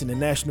Defense and the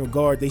National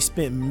Guard, they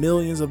spent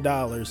millions of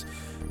dollars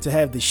to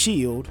have the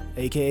Shield,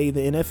 aka the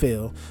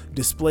NFL,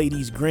 display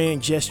these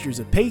grand gestures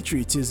of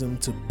patriotism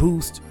to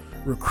boost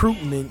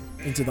recruitment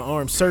into the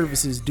armed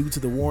services due to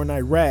the war in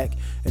Iraq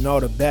and all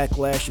the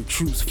backlash of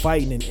troops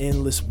fighting an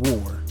endless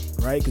war,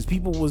 right? Because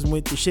people was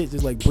with the shit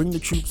just like, bring the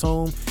troops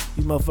home.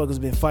 These motherfuckers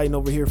been fighting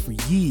over here for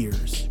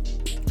years.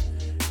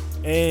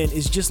 And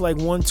it's just like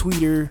one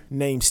tweeter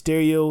named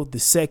Stereo the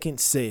Second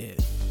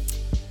said,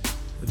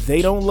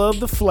 they don't love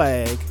the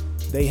flag.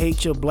 They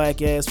hate your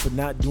black ass for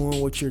not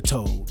doing what you're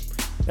told.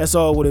 That's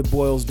all what it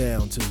boils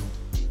down to.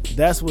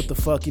 That's what the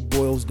fuck it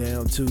boils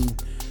down to.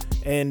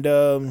 And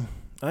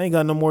I ain't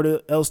got no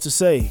more else to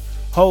say.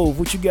 Hove,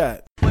 what you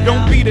got?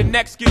 Don't be the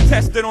next get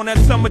tested on that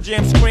Summer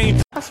Jam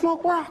screen. I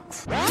smoke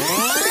rocks.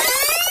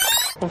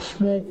 I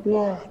smoke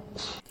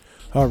rocks.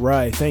 All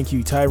right, thank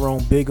you,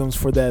 Tyrone Biggums,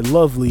 for that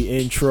lovely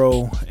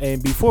intro.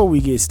 And before we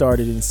get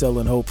started in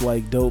selling hope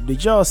like dope,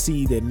 did y'all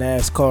see that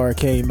NASCAR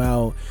came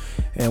out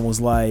and was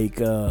like,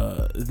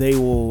 they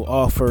will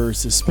offer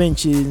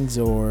suspensions,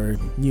 or,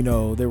 you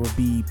know, there will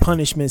be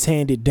punishments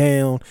handed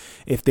down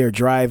if their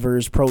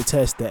drivers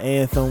protest the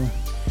anthem,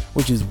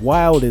 which is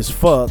wild as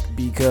fuck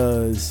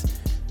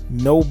because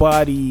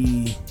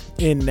nobody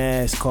in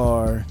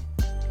NASCAR,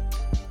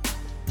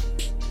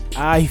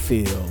 I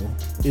feel,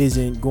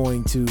 isn't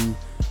going to,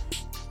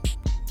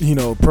 you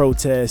know,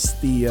 protest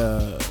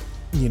the,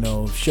 you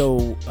know,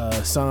 show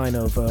a sign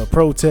of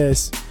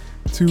protest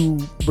to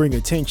bring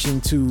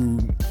attention to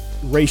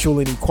racial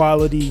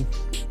inequality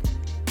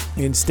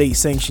in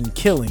state-sanctioned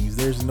killings.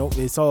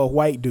 It's all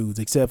white dudes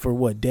except for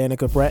what,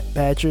 Danica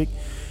Patrick,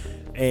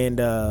 and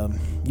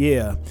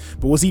yeah.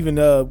 But what's even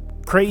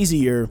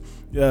crazier,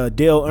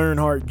 Dale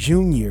Earnhardt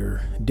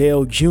Jr.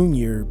 Dale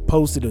Jr.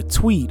 posted a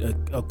tweet,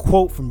 a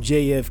quote from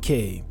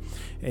JFK,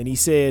 and he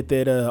said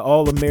that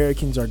all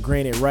Americans are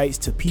granted rights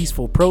to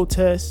peaceful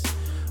protests.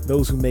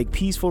 Those who make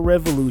peaceful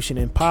revolution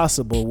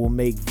impossible will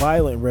make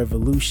violent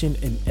revolution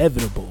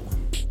inevitable.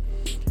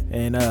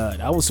 And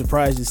I was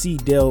surprised to see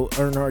Dale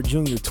Earnhardt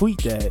Jr.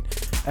 tweet that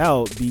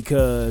out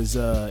because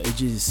it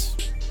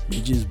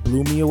just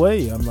blew me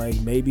away. I'm like,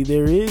 maybe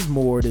there is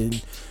more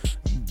than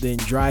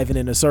driving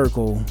in a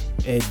circle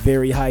at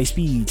very high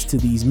speeds to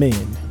these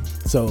men.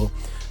 So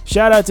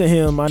shout out to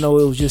him. I know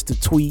it was just a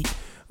tweet,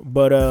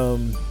 but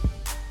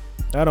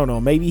I don't know,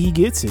 maybe he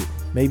gets it,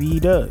 maybe he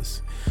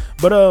does.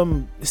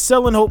 But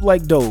selling hope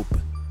like dope,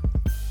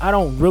 I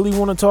don't really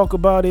want to talk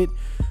about it,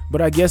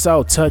 but I guess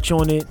I'll touch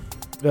on it.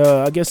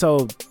 I guess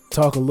I'll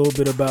talk a little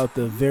bit about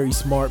the Very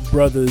Smart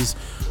Brothers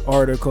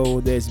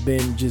article that's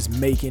been just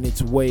making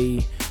its way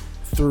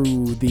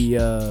through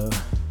the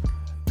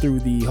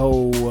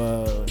whole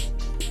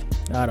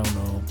I don't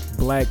know,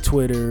 Black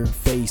Twitter,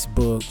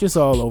 Facebook, just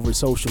all over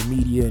social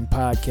media and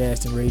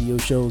podcasts and radio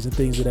shows and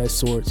things of that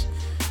sort.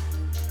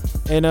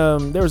 And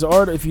there was an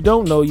article, if you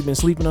don't know, you've been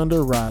sleeping under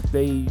a rock.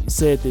 They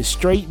said that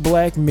straight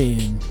black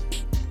men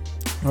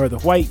are the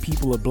white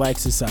people of black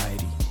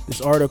society.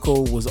 This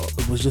article was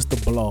just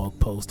a blog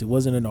post. It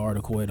wasn't an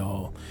article at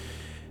all.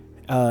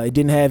 It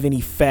didn't have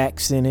any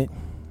facts in it.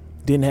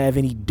 Didn't have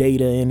any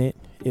data in it.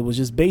 It was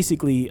just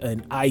basically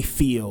an I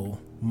feel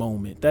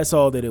moment. That's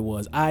all that it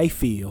was. I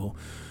feel,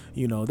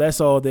 you know, that's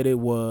all that it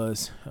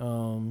was.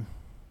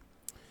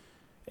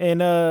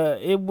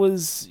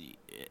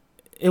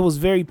 It was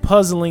very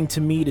puzzling to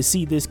me to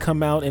see this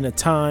come out in a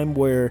time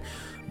where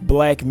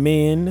black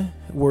men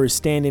were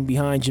standing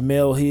behind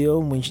Jemele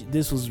Hill when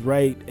this was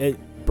right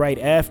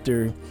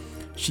after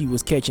she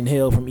was catching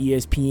hell from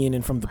ESPN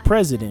and from the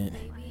president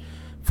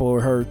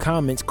for her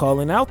comments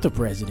calling out the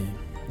president.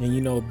 And,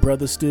 you know, a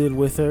brother stood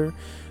with her.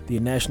 The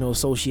National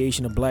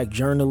Association of Black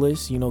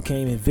Journalists, you know,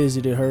 came and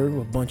visited her.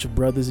 A bunch of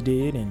brothers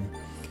did, and,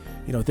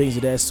 you know, things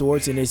of that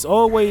sort. And it's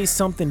always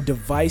something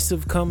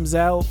divisive comes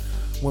out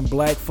when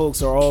black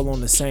folks are all on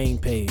the same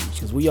page,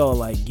 because we all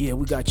like, yeah,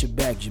 we got your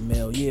back,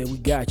 Jemele. Yeah, we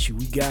got you.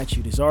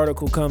 This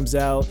article comes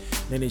out,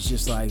 and it's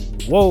just like,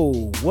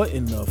 whoa, what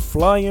in the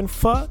flying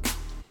fuck?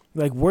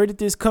 Like, where did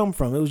this come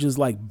from? It was just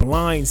like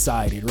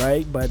blindsided,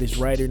 right, by this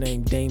writer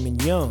named Damon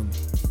Young.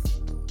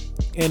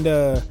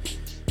 And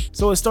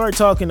so it started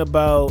talking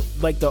about,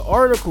 like, the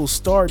article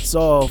starts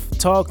off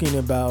talking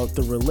about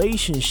the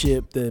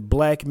relationship that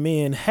black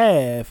men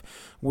have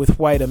with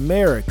white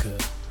America.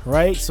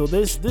 Right, so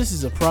this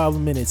is a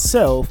problem in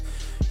itself,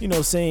 you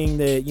know, saying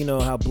that, you know,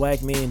 how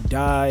black men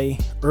die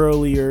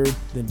earlier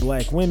than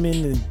black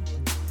women, and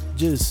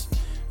just,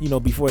 you know,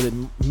 before that,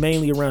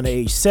 mainly around the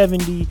age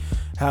 70,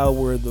 how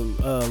we're the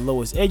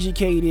lowest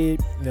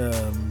educated,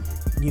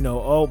 you know,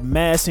 all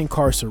mass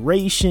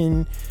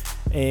incarceration,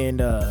 and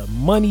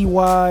money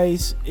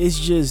wise, it's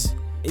just,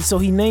 so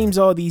he names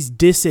all these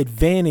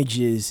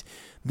disadvantages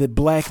that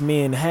black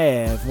men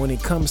have when it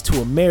comes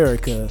to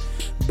America,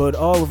 but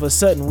all of a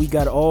sudden we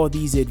got all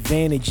these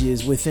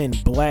advantages within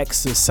black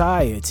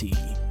society,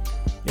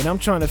 and I'm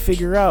trying to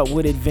figure out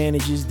what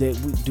advantages that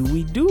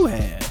we do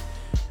have.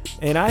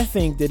 And I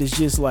think that it's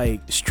just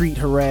like street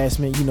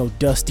harassment, you know,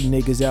 dusty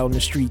niggas out in the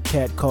street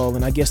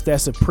catcalling. I guess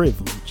that's a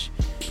privilege.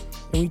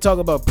 And when you talk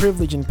about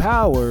privilege and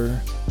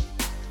power,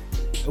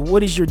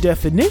 what is your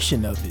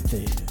definition of it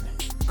then?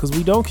 Because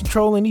we don't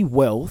control any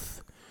wealth.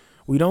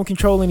 We don't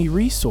control any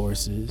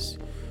resources.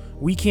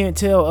 We can't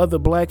tell other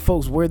black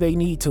folks where they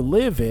need to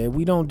live at.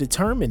 We don't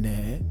determine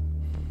that.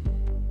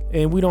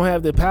 And we don't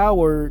have the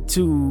power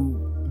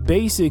to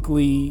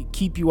basically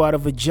keep you out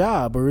of a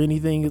job or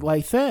anything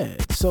like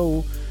that.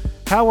 So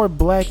how are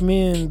black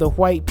men the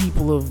white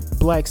people of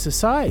black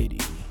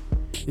society?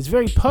 It's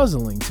very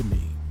puzzling to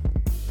me.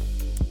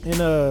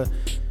 And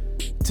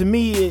to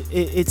me,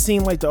 it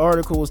seemed like the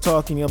article was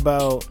talking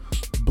about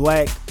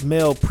black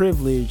male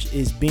privilege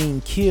is being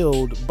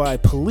killed by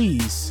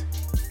police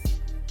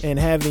and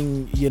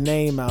having your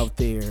name out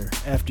there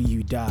after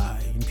you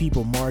die and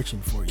people marching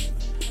for you.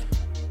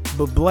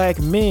 But black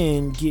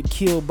men get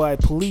killed by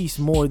police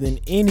more than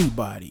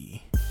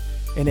anybody,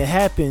 and it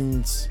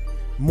happens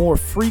more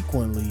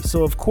frequently.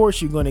 So of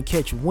course you're going to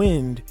catch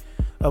wind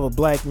of a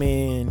black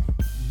man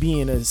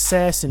being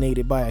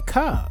assassinated by a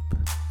cop.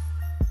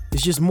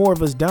 It's just more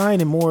of us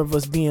dying and more of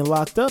us being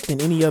locked up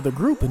than any other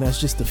group, and that's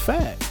just a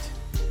fact.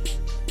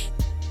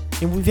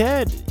 And we've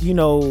had,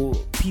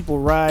 people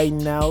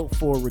riding out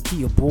for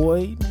Rekia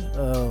Boyd,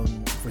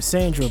 for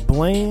Sandra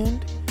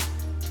Bland.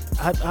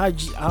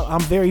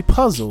 I'm very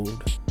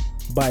puzzled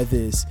by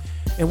this.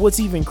 And what's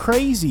even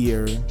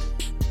crazier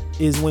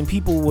is when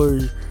people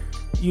were,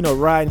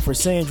 riding for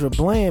Sandra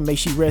Bland, may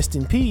she rest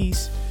in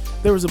peace,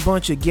 there was a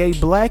bunch of gay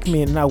black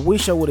men, and I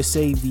wish I would have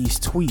saved these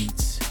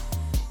tweets.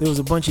 There was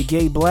a bunch of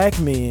gay black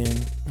men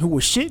who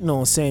were shitting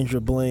on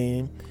Sandra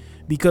Bland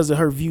because of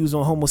her views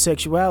on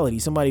homosexuality.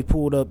 Somebody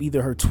pulled up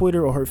either her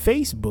Twitter or her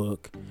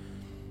Facebook,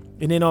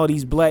 and then all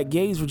these black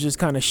gays were just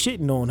kind of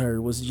shitting on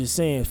her, was just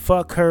saying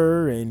fuck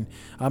her and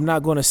I'm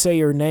not going to say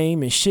her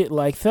name and shit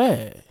like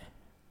that.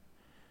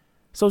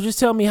 So just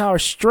tell me how are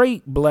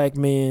straight black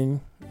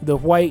men, the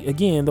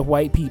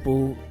white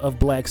people of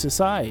black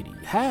society,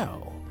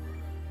 how?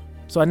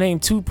 So I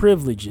named 2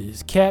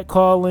 privileges: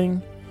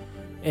 catcalling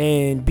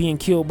and being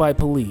killed by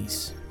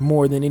police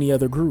more than any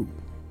other group.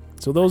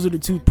 So those are the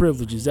 2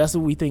 privileges. That's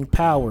what we think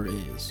power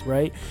is,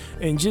 right?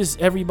 And just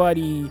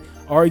everybody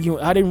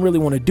arguing. I didn't really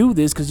want to do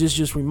this because this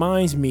just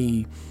reminds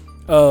me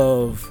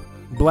of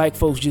black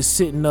folks just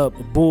sitting up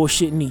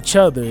bullshitting each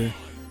other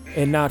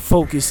and not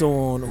focus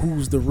on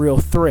who's the real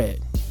threat.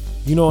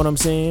 You know what I'm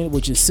saying?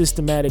 Which is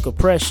systematic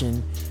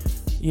oppression,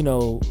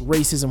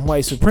 racism,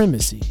 white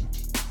supremacy.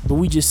 But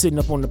we just sitting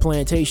up on the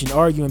plantation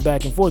arguing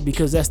back and forth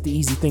because that's the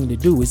easy thing to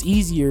do. It's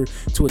easier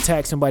to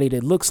attack somebody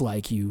that looks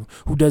like you,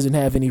 who doesn't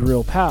have any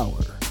real power.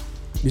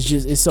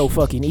 It's so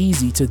fucking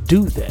easy to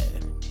do that,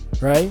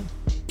 right?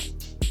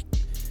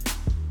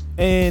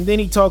 And then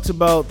he talks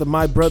about the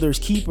My Brother's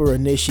Keeper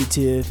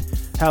initiative,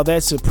 how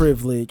that's a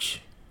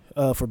privilege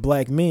for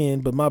black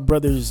men, but My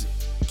Brother's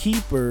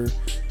Keeper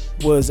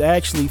was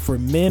actually for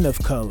men of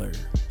color.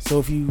 So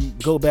if you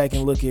go back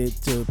and look at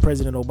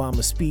President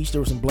Obama's speech,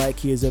 there were some black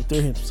kids up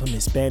there, some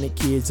Hispanic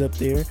kids up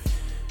there,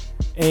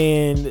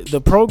 and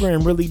the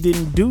program really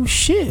didn't do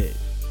shit.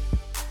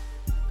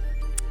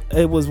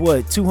 It was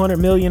 $200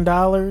 million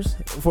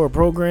for a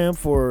program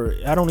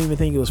I don't even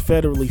think it was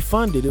federally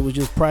funded. It was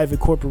just private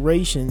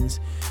corporations,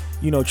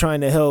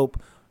 trying to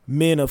help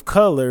men of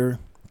color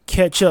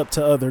catch up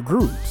to other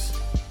groups.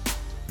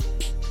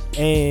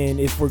 And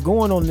if we're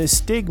going on this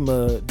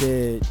stigma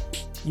that,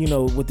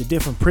 with the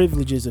different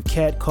privileges of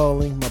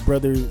catcalling, My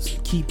Brother's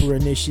Keeper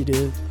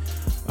initiative,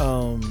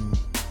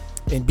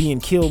 and being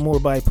killed more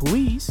by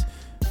police,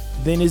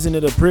 then isn't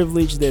it a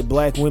privilege that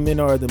black women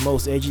are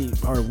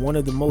one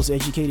of the most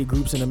educated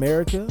groups in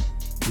America?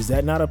 Is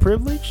that not a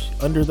privilege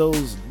under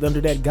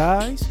that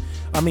guise?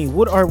 I mean,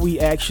 what are we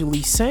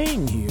actually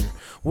saying here?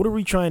 What are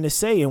we trying to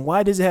say? And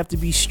why does it have to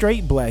be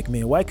straight black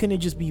men? Why couldn't it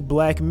just be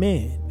black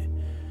men?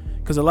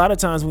 Because a lot of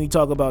times when you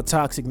talk about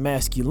toxic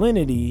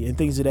masculinity and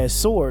things of that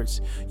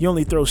sort, you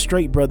only throw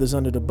straight brothers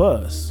under the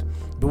bus.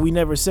 But we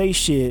never say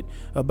shit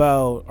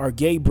about our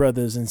gay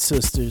brothers and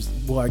sisters,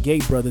 our gay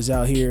brothers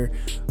out here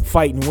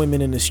fighting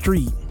women in the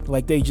street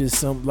like they just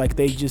some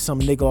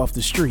nigga off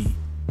the street.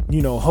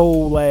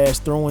 Whole ass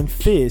throwing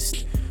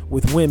fists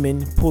with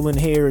women, pulling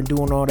hair and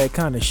doing all that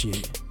kind of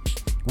shit.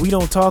 We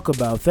don't talk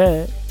about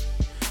that.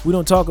 We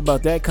don't talk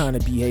about that kind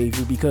of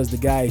behavior because the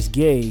guy is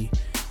gay,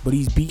 but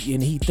he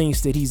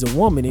thinks that he's a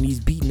woman and he's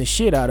beating the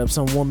shit out of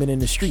some woman in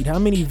the street. How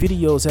many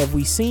videos have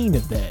we seen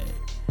of that?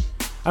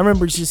 I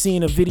remember just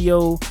seeing a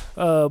video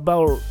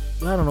about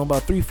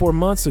 3-4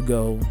 months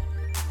ago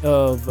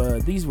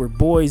of these were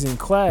boys in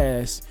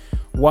class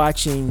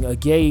watching a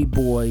gay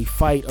boy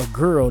fight a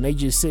girl, and they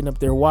just sitting up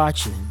there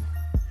watching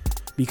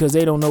because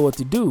they don't know what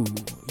to do.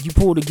 You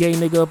pull the gay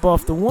nigga up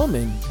off the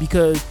woman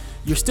because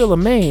you're still a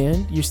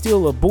man, you're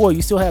still a boy,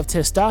 you still have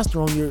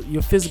testosterone,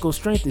 your physical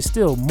strength is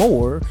still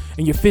more,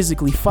 and you're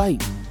physically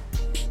fighting.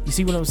 You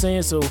see what I'm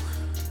saying? So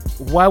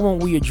why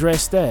won't we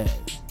address that?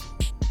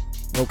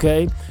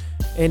 Okay?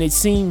 And it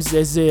seems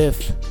as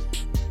if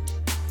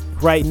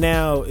right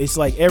now it's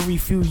like every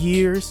few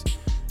years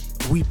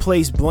we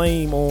place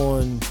blame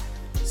on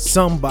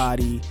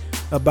somebody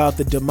about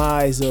the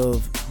demise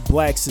of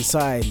black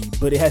society,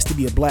 but it has to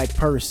be a black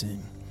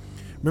person.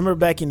 Remember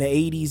back in the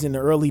 80s and the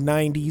early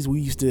 90s,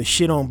 we used to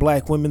shit on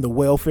black women, the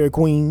welfare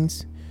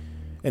queens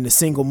and the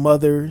single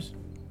mothers,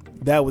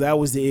 That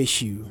was the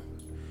issue.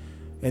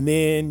 And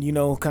then, you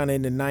know, kind of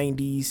in the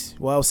 90s,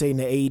 well, I would say in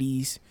the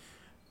 80s,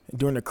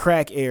 during the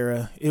crack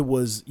era, it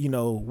was, you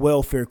know,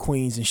 welfare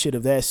queens and shit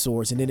of that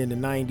sort. And then in the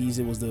 90s,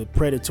 it was the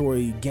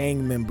predatory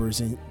gang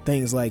members and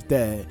things like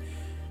that.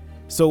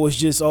 So it's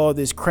just all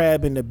this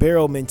crab in the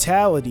barrel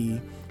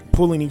mentality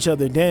pulling each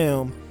other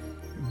down.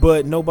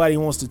 But nobody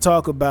wants to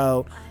talk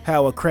about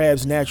how a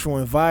crab's natural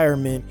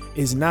environment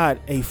is not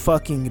a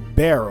fucking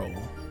barrel.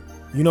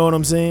 You know what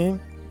I'm saying?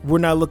 We're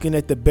not looking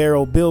at the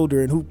barrel builder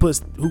and who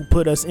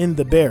put us in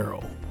the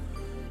barrel.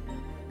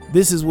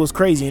 This is what's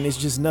crazy, and it's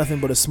just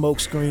nothing but a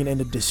smokescreen and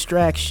a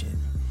distraction.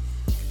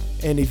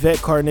 And Yvette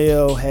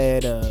Carnell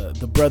had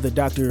the brother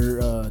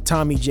Dr.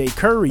 Tommy J.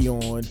 Curry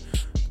on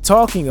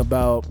talking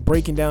about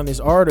breaking down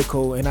this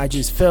article, and I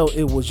just felt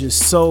it was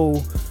just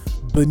so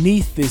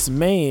beneath this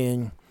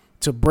man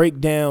to break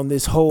down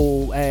this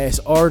whole ass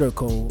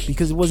article,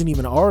 because it wasn't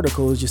even an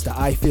article, it was just an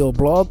I Feel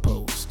blog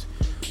post.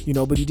 You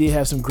know, but he did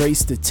have some great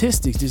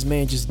statistics. This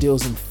man just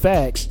deals in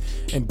facts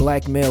and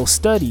black male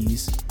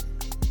studies,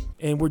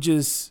 and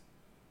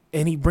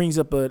he brings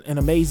up an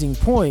amazing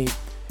point.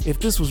 If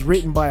this was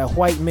written by a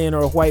white man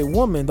or a white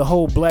woman, the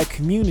whole black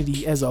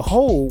community as a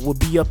whole would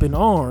be up in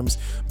arms.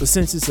 But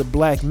since it's a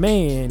black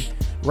man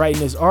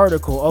writing this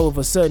article, all of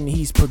a sudden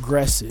he's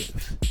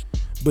progressive.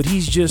 But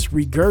he's just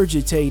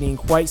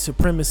regurgitating white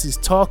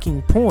supremacist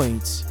talking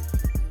points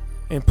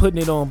and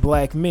putting it on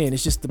black men.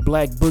 It's just the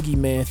black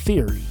boogeyman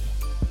theory.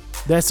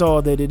 That's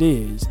all that it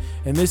is.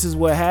 And this is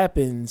what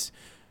happens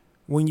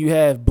when you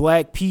have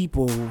black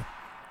people,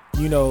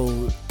 you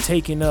know,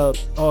 taking up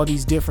all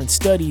these different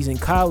studies in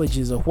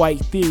colleges of white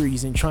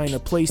theories and trying to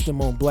place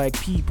them on black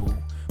people.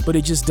 But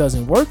it just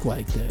doesn't work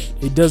like that.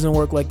 It doesn't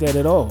work like that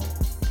at all.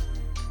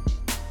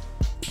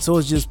 So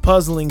it's just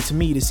puzzling to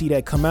me to see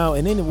that come out.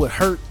 And then what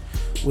hurt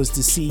was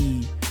to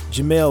see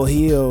Jemele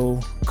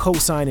Hill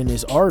co-signing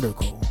this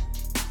article.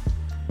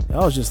 I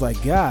was just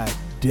like, God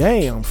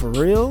damn, for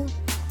real?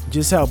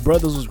 Just how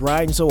brothers was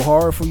riding so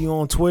hard for you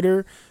on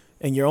Twitter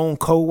and your own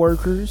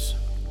co-workers,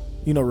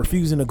 you know,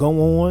 refusing to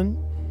go on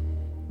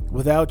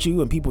without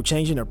you and people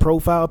changing their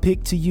profile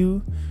pic to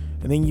you.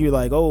 And then you're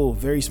like, oh,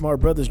 very smart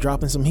brothers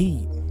dropping some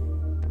heat.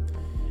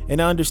 And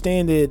I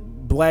understand that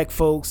black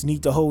folks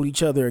need to hold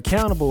each other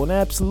accountable. And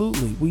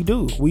absolutely, we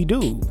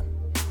do.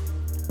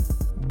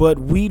 But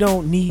we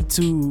don't need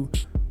to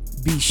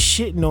be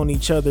shitting on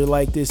each other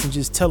like this and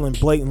just telling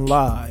blatant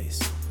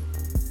lies.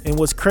 And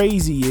what's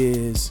crazy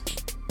is,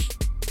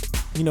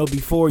 you know,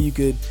 before you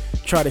could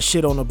try to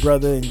shit on a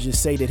brother and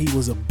just say that he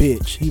was a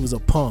bitch, he was a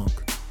punk.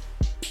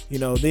 You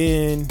know,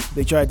 then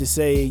they tried to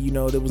say, you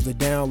know, there was the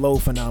down low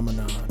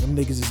phenomenon. Them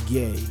niggas is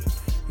gay.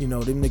 You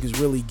know, them niggas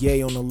really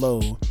gay on the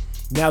low.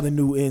 Now the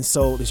new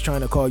insult is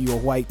trying to call you a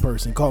white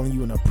person, calling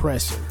you an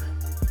oppressor.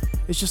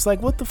 It's just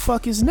like, what the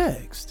fuck is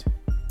next?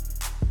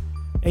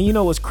 And you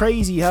know, it's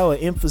crazy how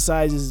it puts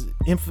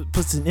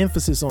an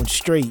emphasis on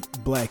straight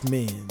black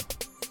men.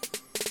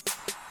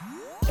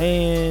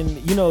 And,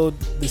 you know,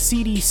 the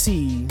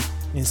CDC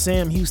and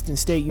Sam Houston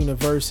State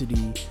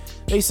University,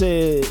 they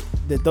said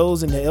that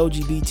those in the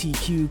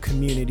LGBTQ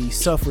community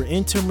suffer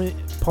intimate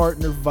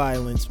partner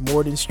violence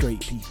more than straight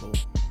people.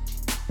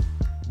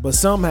 But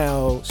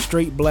somehow,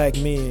 straight black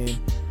men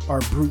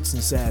are brutes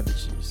and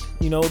savages.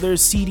 You know,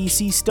 there's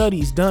CDC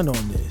studies done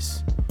on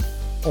this,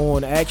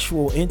 on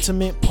actual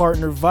intimate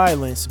partner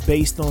violence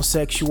based on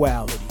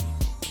sexuality,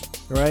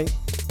 right?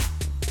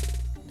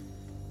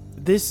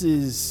 This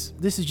is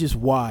just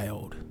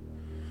wild.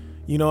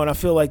 You know, and I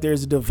feel like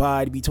there's a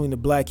divide between the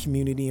black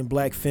community and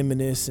black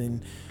feminists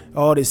and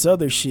all this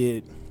other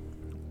shit.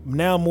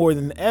 Now more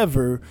than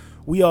ever,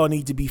 we all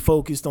need to be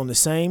focused on the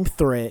same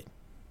threat,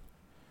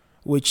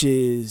 which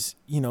is,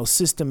 you know,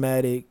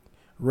 systematic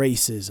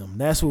racism.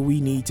 That's what we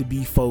need to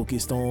be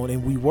focused on,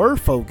 and we were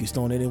focused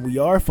on it, and we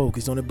are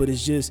focused on it, but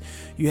it's just,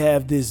 you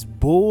have this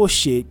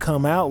bullshit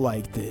come out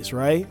like this,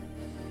 right?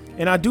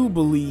 And I do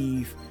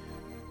believe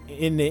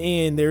in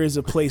the end there is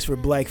a place for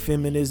black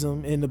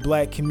feminism in the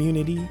black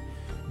community,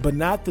 but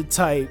not the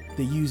type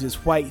that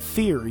uses white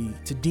theory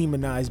to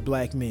demonize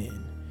black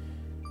men.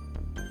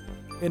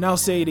 And I'll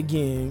say it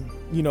again,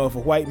 you know, if a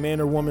white man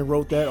or woman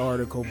wrote that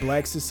article,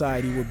 black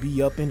society would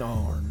be up in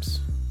arms.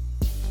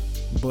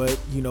 But,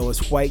 you know,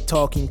 it's white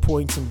talking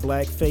points and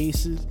black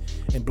faces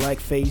and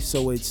blackface,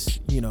 so it's,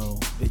 you know,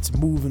 it's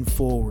moving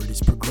forward,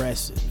 it's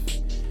progressive.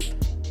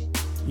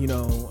 You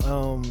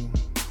know,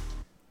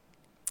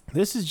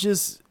 this is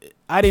just,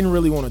 I didn't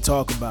really want to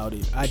talk about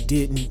it. I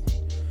didn't.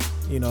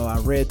 You know, I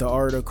read the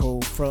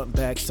article front,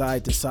 back,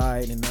 side to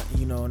side, and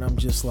you know, and I'm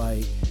just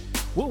like,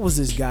 what was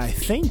this guy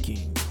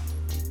thinking?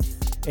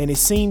 And it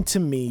seemed to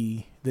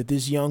me that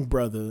this young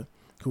brother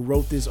who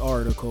wrote this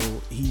article,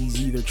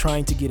 he's either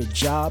trying to get a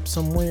job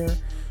somewhere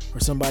or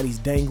somebody's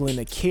dangling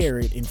a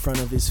carrot in front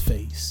of his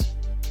face.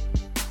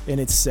 And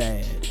it's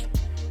sad.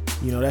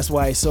 You know, that's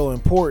why it's so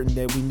important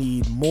that we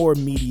need more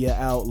media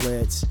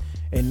outlets,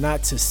 and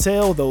not to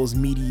sell those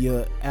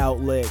media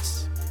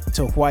outlets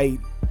to white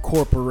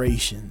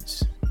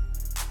corporations,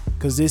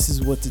 because this is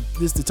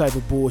the type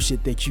of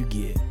bullshit that you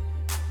get.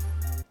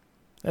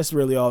 That's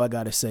really all I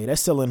gotta say.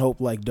 That's selling hope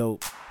like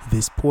dope.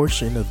 This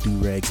portion of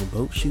Do-Rags and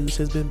Boat Shoes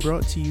has been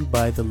brought to you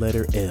by the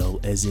letter L,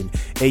 as in,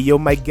 hey yo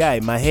my guy,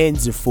 my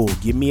hands are full.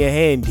 Give me a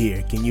hand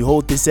here. Can you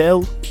hold this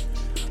L?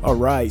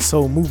 Alright,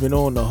 so moving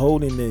on to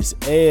holding this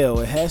L,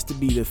 it has to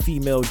be the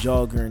female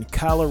jogger in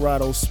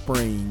Colorado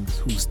Springs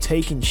who's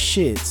taking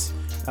shits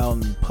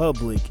out in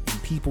public in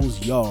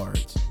people's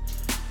yards.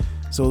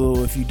 So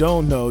if you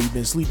don't know, you've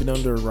been sleeping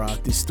under a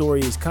rock. This story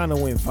is kind of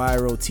went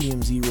viral.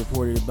 TMZ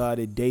reported about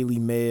it. Daily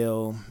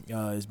Mail.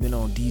 It's been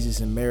on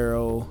Desus and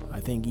Mero. I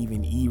think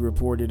even E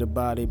reported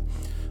about it.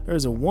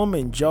 There's a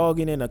woman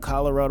jogging in a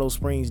Colorado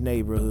Springs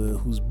neighborhood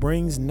who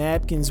brings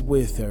napkins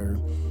with her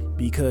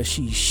because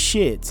she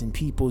shits in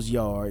people's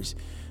yards,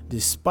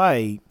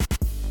 despite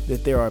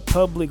that there are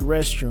public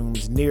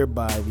restrooms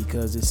nearby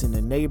because it's in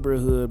a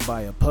neighborhood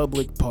by a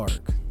public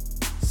park.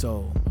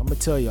 So I'm gonna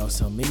tell y'all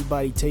something.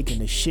 Anybody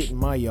taking a shit in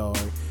my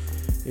yard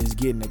is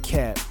getting a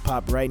cap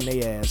popped right in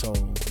their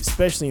asshole,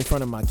 especially in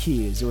front of my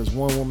kids. There was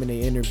one woman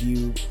they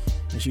interviewed,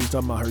 and she was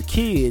talking about her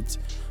kids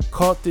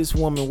caught this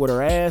woman with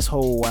her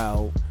asshole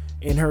out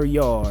in her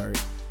yard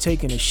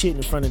taking a shit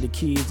in front of the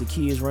kids. The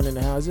kids running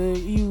the house. Hey,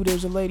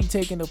 there's a lady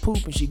taking a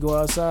poop, and she go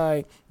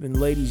outside, and the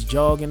lady's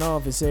jogging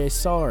off and says,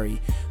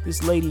 sorry.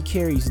 This lady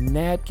carries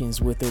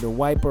napkins with her to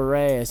wipe her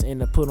ass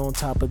and to put on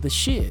top of the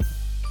shit.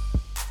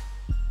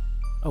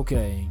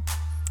 Okay,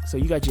 so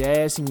you got your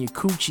ass and your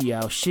coochie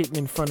out shitting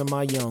in front of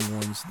my young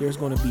ones. There's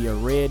going to be a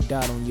red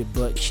dot on your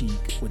butt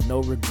cheek with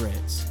no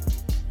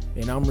regrets.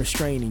 And I'm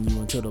restraining you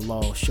until the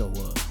law show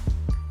up.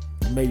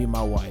 Or maybe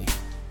my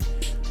wife.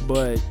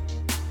 But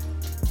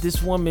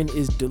this woman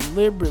is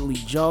deliberately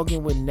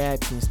jogging with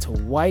napkins to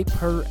wipe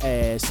her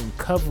ass and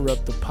cover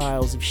up the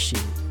piles of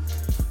shit.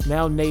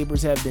 Now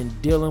neighbors have been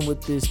dealing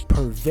with this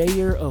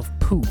purveyor of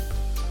poop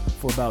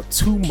for about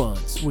 2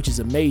 months, which is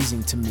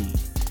amazing to me.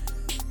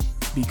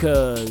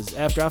 Because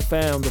after I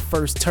found the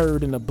first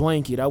turd in a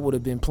blanket, I would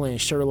have been playing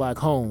Sherlock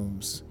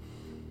Holmes.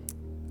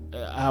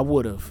 I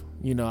would have.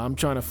 You know, I'm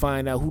trying to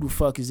find out who the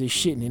fuck is this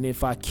shitting. And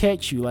if I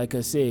catch you, like I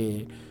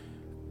said,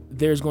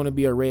 there's going to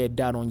be a red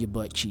dot on your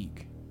butt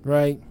cheek.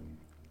 Right?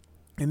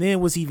 And then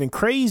what's even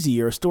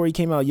crazier, a story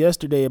came out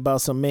yesterday about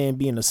some man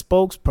being a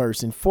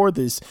spokesperson for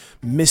this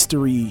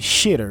mystery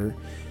shitter,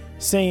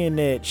 saying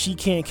that she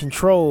can't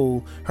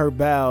control her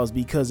bowels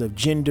because of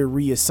gender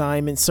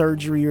reassignment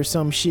surgery or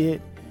some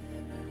shit.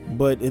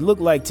 But it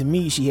looked like to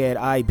me she had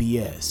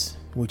IBS,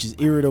 which is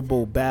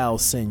irritable bowel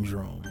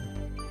syndrome.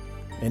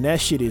 And that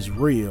shit is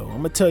real.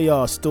 I'm going to tell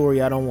y'all a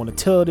story. I don't want to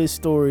tell this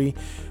story,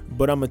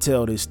 but I'm going to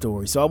tell this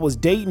story. So I was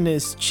dating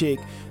this chick.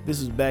 This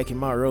was back in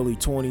my early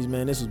 20s,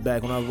 man. This was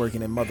back when I was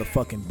working at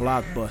motherfucking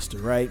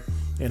Blockbuster, right?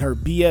 And her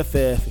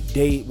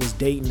BFF was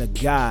dating a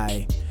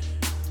guy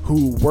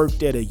who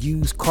worked at a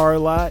used car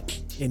lot,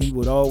 and he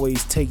would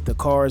always take the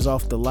cars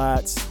off the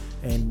lots,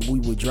 and we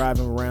would drive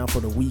him around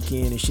for the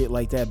weekend and shit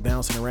like that,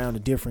 bouncing around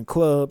to different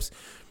clubs.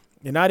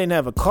 And I didn't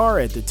have a car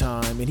at the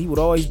time, and he would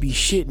always be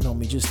shitting on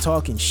me, just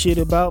talking shit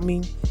about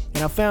me.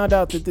 And I found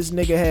out that this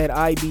nigga had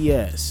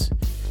IBS.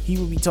 He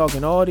would be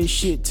talking all this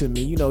shit to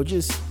me,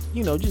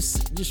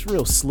 just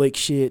real slick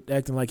shit,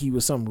 acting like he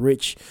was some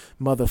rich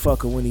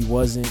motherfucker when he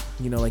wasn't,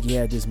 like he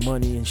had this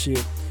money and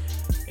shit.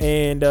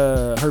 And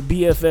her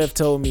BFF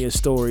told me a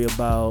story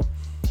about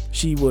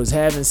she was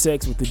having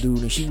sex with the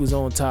dude, and she was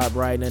on top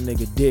riding that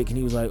nigga dick, and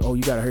he was like, oh,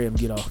 you gotta hurry up and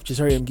get off. Just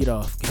hurry up and get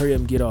off. Hurry up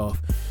and get off.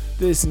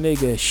 This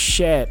nigga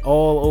shat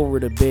all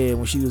over the bed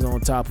when she was on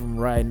top of him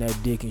riding that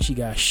dick, and she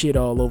got shit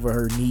all over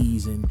her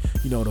knees and,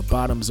 the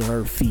bottoms of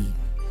her feet.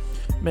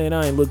 Man,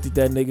 I ain't looked at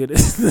that nigga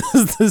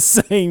the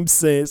same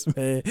sense,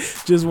 man.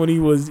 Just when he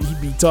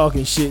be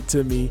talking shit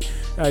to me,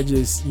 I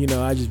just be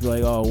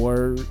like, oh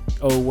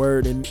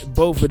word. And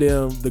both of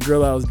them, the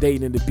girl I was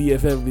dating and the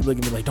BFF would be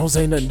looking at me like, don't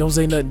say nothing.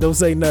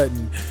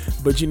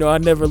 But I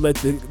never let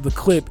the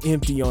clip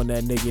empty on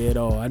that nigga at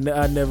all. I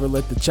never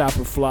let the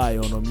chopper fly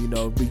on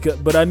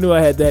him, but I knew I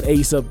had that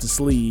ace up the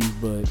sleeve,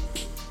 but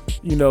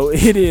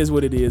it is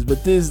what it is.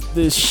 But this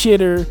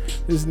shitter,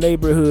 this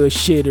neighborhood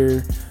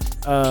shitter,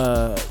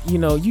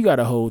 you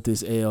gotta hold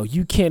this L.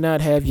 You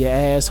cannot have your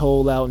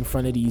asshole out in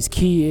front of these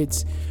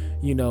kids.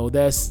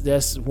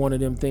 That's one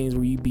of them things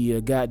where you be a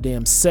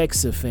goddamn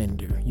sex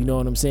offender. You know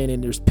what I'm saying?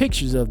 And there's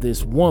pictures of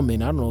this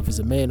woman. I don't know if it's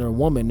a man or a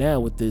woman now,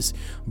 with this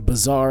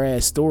bizarre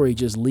ass story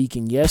just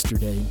leaking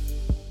yesterday.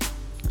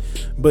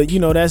 But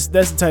that's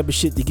the type of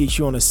shit that gets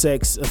you on a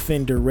sex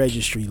offender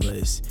registry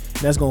list.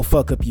 And that's gonna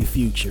fuck up your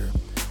future.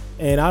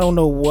 And I don't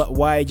know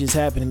why it just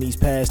happened in these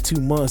past 2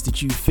 months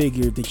that you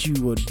figured that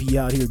you would be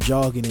out here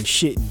jogging and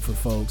shitting for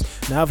folks.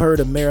 Now, I've heard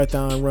of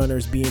marathon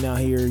runners being out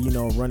here,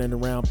 running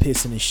around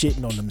pissing and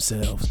shitting on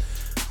themselves.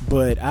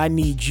 But I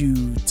need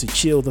you to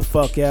chill the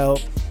fuck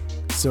out.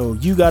 So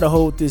you got to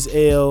hold this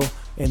L,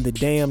 and the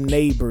damn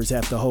neighbors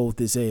have to hold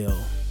this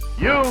L.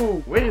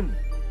 You win.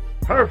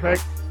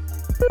 Perfect.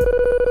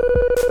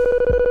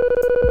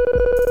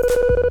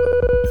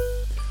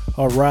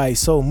 All right,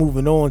 so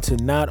moving on to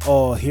Not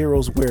All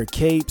Heroes Wear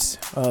Capes.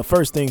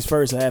 First things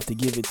first, I have to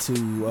give it to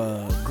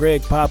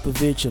Greg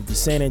Popovich of the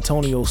San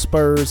Antonio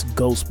Spurs.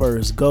 Go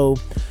Spurs, go.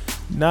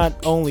 Not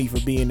only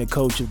for being the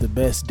coach of the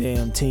best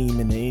damn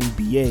team in the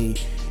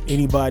NBA.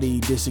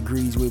 Anybody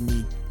disagrees with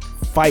me,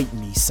 fight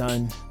me,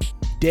 son.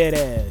 Dead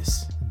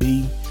ass,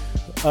 B.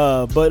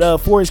 But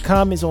for his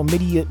comments on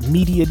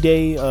Media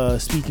Day,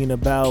 speaking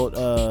about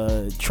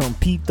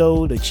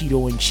Trumpito, the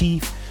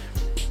Cheeto-in-Chief,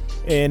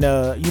 and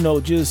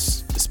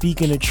just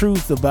speaking the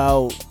truth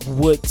about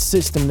what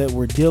system that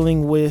we're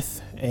dealing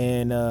with,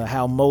 and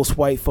how most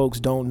white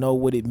folks don't know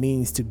what it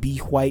means to be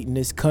white in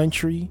this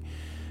country.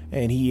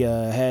 And he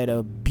had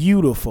a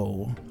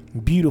beautiful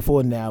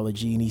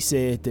analogy, and he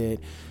said that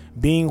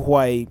being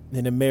white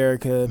in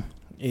America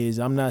is,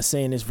 I'm not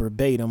saying this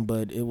verbatim,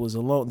 but it was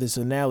this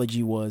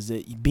analogy was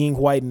that being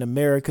white in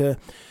America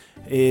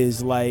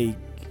is like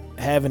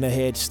having a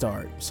head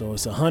start. So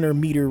it's a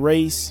 100-meter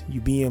race. You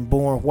being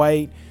born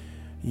white,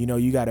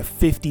 you got a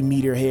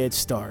 50-meter head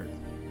start.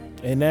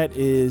 And that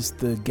is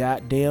the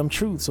goddamn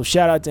truth. So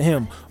shout out to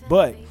him.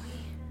 But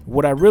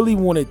what I really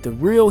wanted, the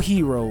real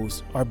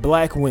heroes are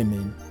black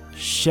women.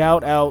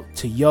 Shout out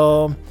to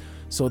y'all.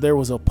 So there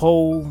was a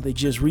poll that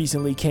just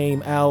recently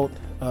came out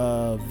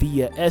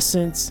via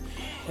Essence,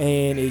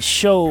 and it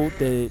showed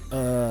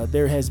that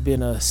there has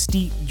been a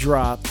steep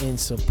drop in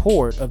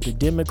support of the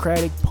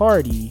Democratic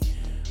Party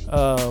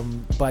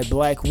by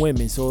black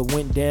women. So it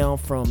went down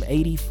from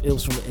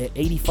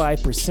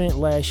 85%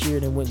 last year,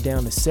 and it went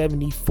down to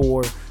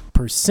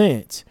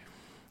 74%.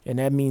 And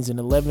that means an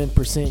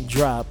 11%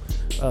 drop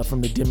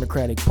from the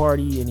Democratic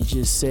Party. And it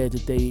just said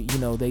that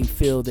they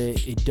feel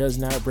that it does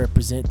not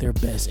represent their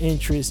best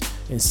interest,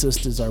 and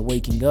sisters are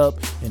waking up.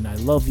 And I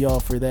love y'all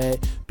for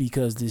that,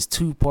 because this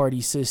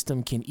two-party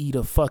system can eat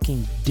a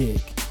fucking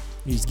dick.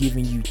 It's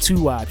giving you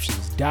two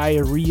options: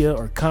 diarrhea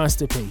or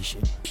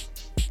constipation.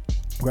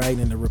 Right?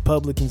 And the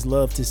Republicans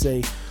love to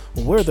say,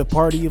 well, we're the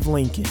party of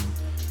Lincoln.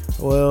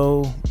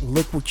 Well,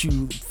 look what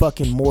you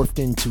fucking morphed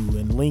into.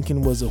 And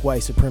Lincoln was a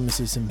white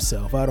supremacist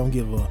himself. I don't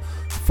give a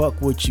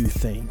fuck what you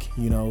think.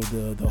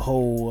 The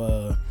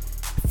whole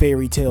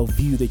fairy tale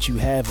view that you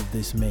have of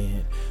this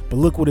man. But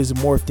look what it's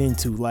morphed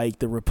into. Like,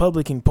 the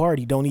Republican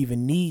Party don't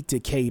even need to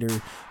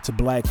cater to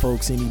black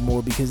folks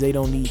anymore, because they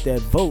don't need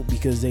that vote,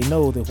 because they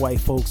know that white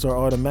folks are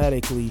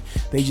automatically,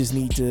 they just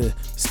need to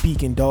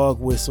speak in dog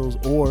whistles,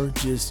 or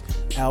just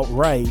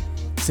outright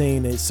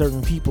saying that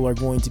certain people are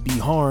going to be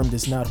harmed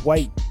that's not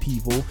white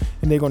people,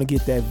 and they're going to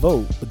get that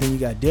vote. But then you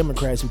got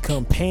Democrats who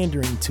come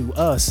pandering to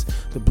us,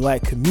 the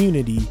black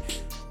community,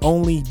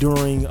 only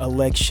during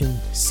election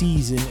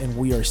season, and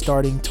we are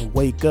starting to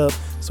wake up.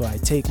 So I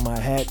take my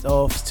hat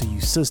off to you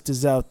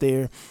sisters out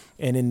there.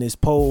 And in this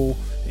poll,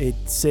 it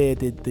said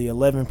that the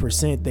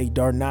 11%, they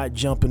are not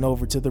jumping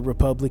over to the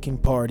Republican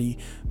Party.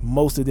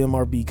 Most of them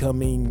are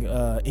becoming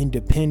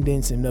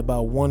independents, and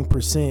about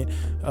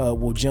 1%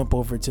 will jump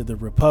over to the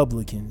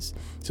Republicans.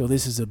 So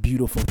this is a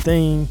beautiful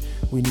thing.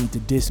 We need to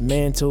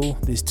dismantle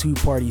this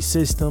two-party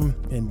system,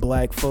 and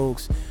black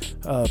folks,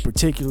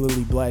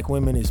 particularly black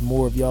women, is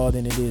more of y'all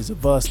than it is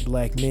of us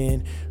black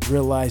men.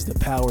 Realize the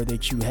power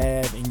that you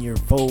have in your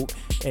vote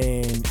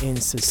and in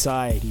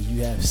society.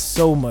 You have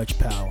so much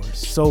power,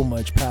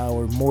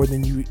 more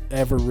than you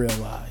ever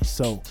realize.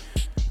 So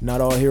not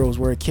all heroes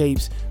wear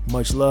capes.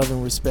 Much love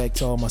and respect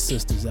to all my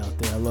sisters out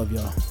there. I love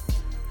y'all.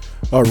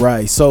 All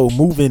right, so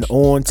moving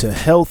on to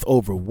health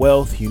over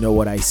wealth. You know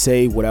what I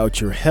say,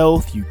 without your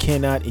health, you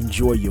cannot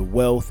enjoy your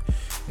wealth.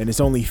 And it's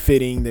only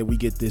fitting that we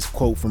get this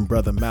quote from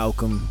Brother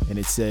Malcolm, and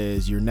it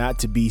says, "You're not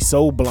to be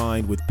so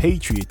blind with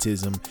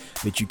patriotism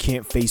that you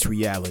can't face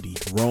reality.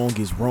 Wrong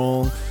is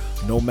wrong,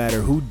 no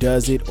matter who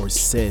does it or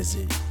says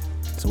it."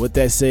 So with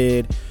that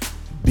said,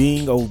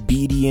 being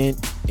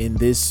obedient in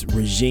this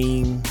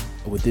regime,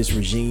 with this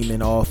regime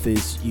in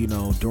office,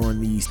 during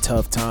these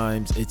tough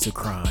times, it's a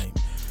crime.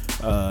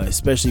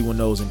 Especially when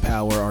those in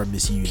power are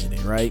misusing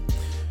it, right?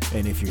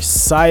 And if you're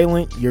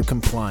silent, you're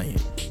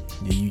compliant.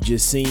 You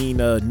just seen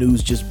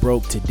news just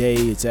broke today.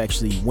 It's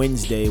actually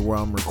Wednesday where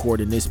I'm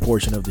recording this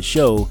portion of the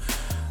show,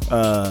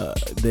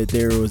 that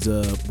there was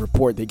a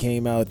report that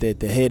came out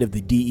that the head of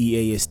the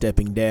DEA is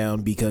stepping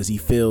down because he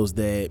feels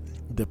that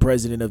the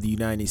president of the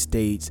United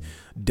States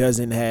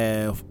doesn't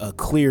have a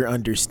clear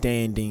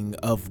understanding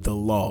of the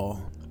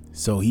law.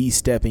 So he's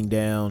stepping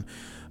down.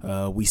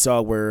 We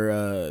saw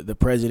where the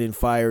president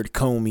fired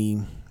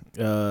Comey,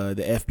 the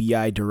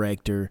FBI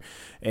director,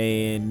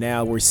 and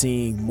now we're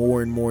seeing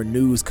more and more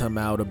news come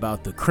out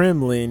about the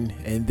Kremlin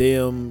and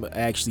them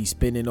actually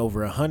spending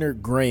over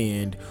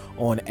 $100,000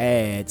 on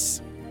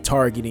ads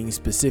targeting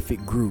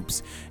specific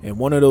groups. And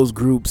one of those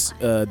groups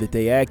that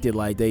they acted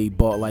like, they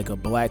bought like a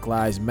Black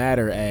Lives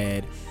Matter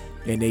ad,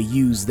 and they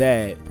used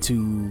that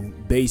to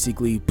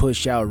basically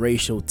push out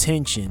racial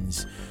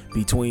tensions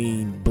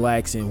between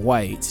blacks and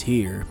whites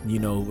here,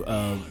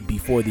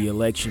 before the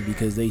election,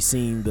 because they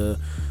seen the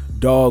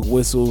dog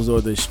whistles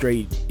or the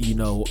straight,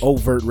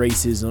 overt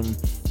racism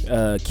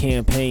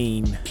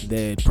campaign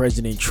that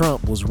President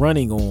Trump was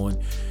running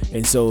on,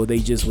 and so they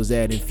just was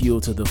adding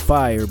fuel to the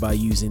fire by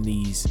using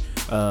these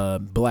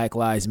Black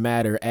Lives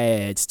Matter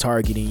ads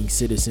targeting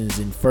citizens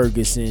in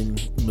Ferguson,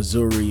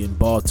 Missouri, and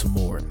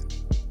Baltimore.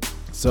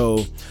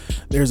 So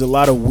there's a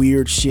lot of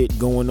weird shit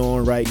going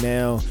on right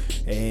now,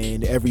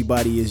 and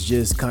everybody is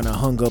just kind of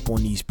hung up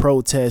on these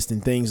protests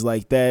and things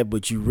like that,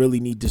 but you really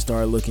need to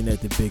start looking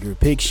at the bigger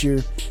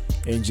picture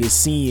and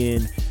just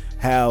seeing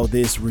how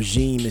this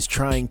regime is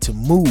trying to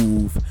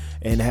move,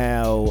 and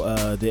how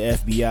the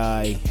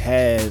FBI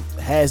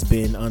has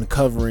been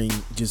uncovering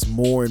just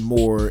more and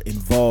more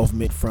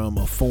involvement from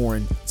a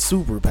foreign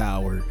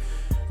superpower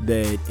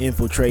that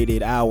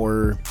infiltrated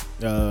our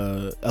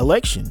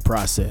election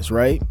process,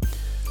 right?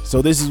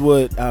 So this is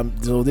what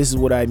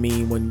I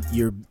mean when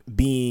you're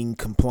being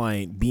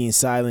compliant. Being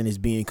silent is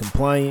being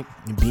compliant,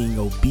 and being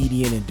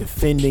obedient and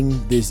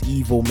defending this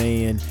evil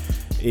man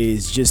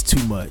is just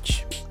too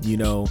much, you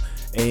know.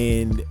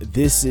 And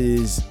this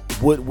is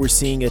what we're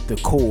seeing at the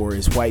core,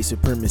 is white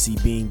supremacy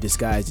being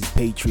disguised as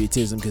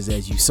patriotism, because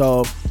as you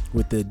saw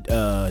with the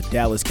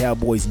Dallas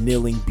Cowboys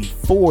kneeling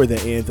before the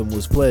anthem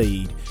was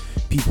played,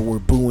 people were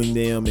booing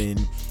them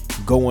and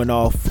going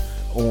off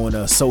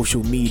on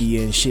social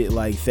media and shit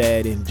like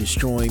that, and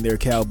destroying their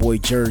cowboy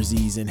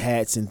jerseys and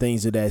hats and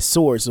things of that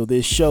sort. So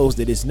this shows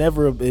that it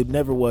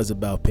never was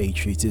about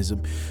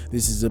patriotism.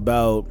 This is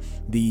about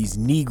these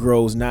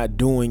Negroes not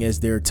doing as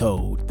they're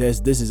told.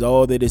 This is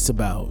all that it's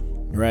about,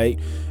 right?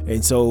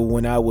 And so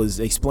when I was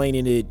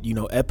explaining it,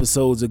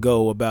 episodes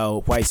ago,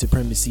 about white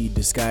supremacy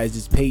disguised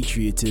as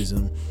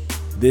patriotism,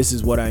 this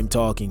is what I'm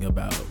talking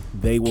about.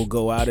 They will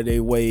go out of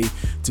their way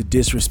to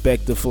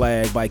disrespect the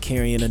flag by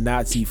carrying a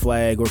Nazi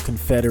flag or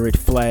Confederate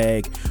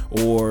flag,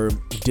 or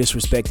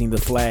disrespecting the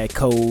flag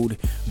code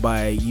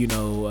by,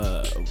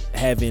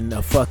 having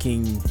a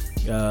fucking,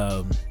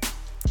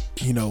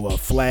 a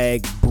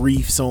flag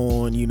briefs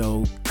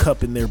on,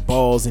 cupping their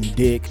balls and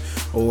dick,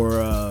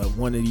 or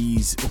one of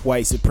these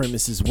white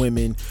supremacist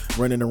women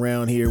running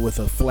around here with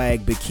a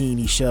flag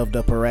bikini shoved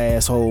up her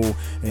asshole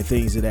and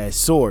things of that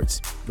sort,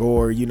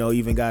 or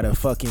even got a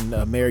fucking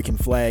American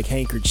flag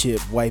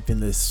handkerchief wiping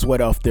the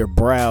sweat off their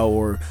brow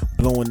or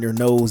blowing their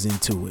nose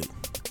into it.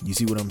 You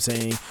see what I'm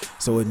saying?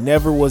 So it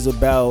never was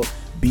about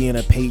being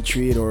a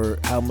patriot or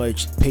how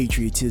much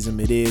patriotism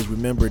it is.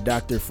 Remember,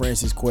 Dr.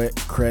 Francis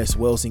Cress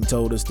Welsing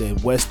told us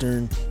that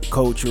Western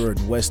culture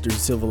and Western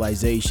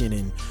civilization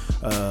and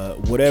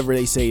whatever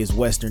they say is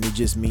Western, it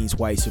just means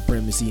white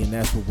supremacy, and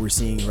that's what we're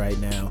seeing right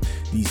now.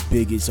 These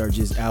bigots are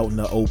just out in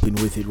the open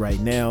with it right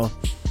now.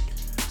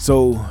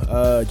 So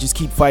just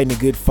keep fighting a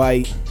good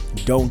fight.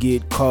 Don't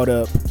get caught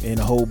up in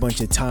a whole bunch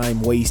of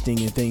time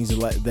wasting and things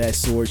like that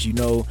sort.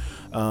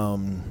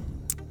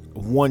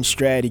 One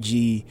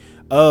strategy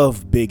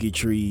of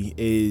bigotry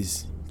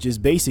is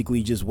just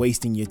basically just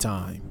wasting your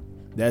time.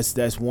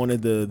 That's one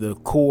of the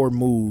core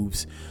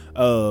moves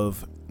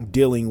of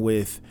dealing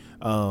with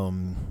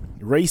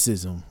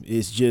racism.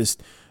 It's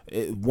just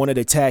one of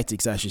the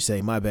tactics, I should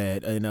say, my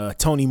bad. And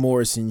Toni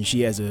Morrison,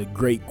 she has a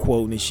great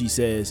quote, and she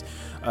says,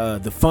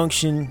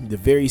 the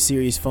very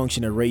serious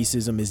function of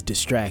racism is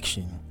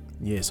distraction.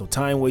 Yeah, so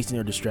time wasting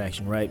or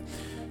distraction, right?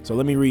 So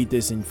let me read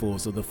this in full.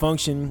 So the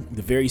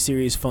very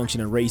serious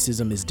function of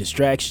racism is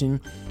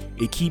distraction.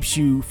 It keeps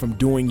you from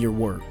doing your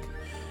work.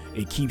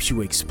 It keeps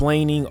you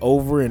explaining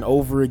over and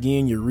over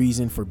again your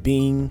reason for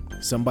being.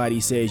 Somebody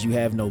says you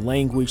have no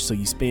language, so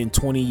you spend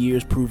 20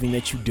 years proving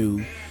that you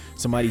do.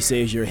 Somebody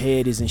says your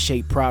head isn't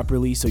shaped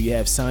properly, so you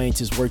have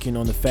scientists working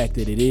on the fact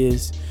that it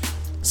is.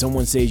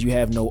 Someone says you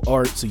have no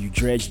art, so you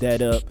dredge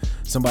that up.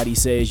 Somebody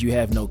says you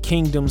have no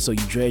kingdom, so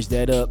you dredge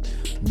that up.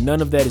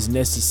 None of that is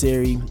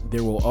necessary.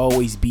 There will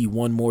always be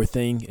one more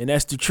thing, and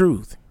that's the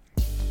truth.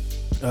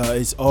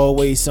 It's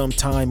always some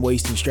time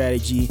wasting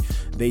strategy.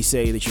 They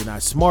say that you're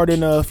not smart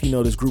enough.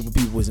 This group of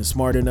people isn't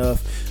smart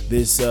enough.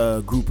 This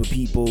group of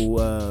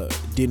people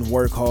didn't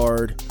work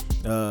hard.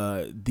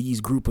 These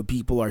group of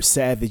people are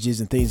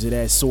savages and things of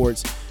that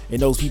sort.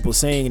 And those people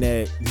saying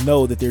that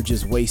know that they're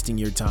just wasting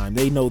your time.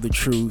 They know the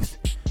truth.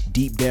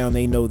 Deep down,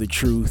 they know the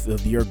truth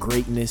of your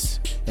greatness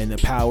and the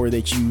power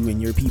that you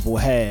and your people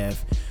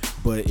have.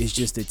 But it's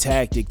just a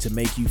tactic to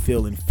make you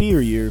feel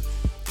inferior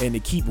and to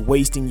keep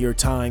wasting your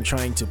time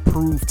trying to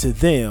prove to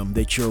them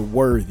that you're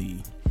worthy.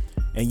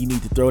 And you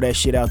need to throw that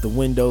shit out the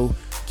window.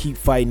 Keep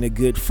fighting a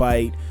good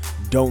fight.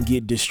 Don't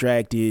get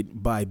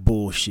distracted by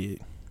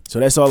bullshit. So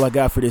that's all I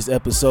got for this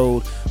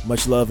episode.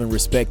 Much love and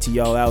respect to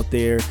y'all out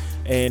there.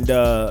 And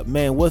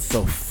man, what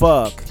the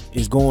fuck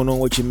is going on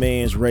with your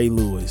man's Ray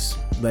Lewis?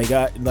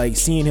 Like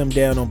seeing him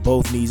down on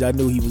both knees, I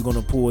knew he was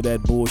gonna pull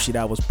that bullshit.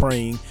 I was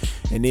praying.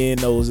 And then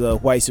those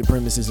white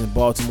supremacists in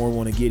Baltimore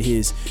want to get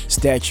his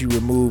statue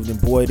removed,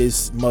 and boy,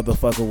 this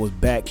motherfucker was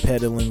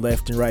backpedaling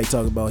left and right,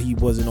 talking about he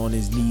wasn't on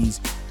his knees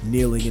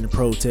kneeling in the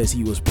protest,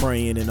 he was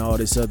praying and all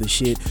this other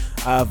shit.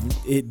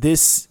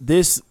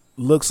 This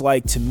looks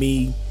like, to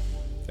me,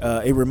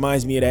 it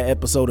reminds me of that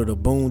episode of the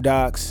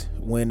Boondocks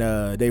when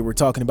they were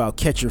talking about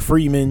Catcher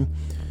Freeman,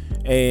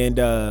 And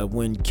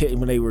when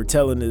they were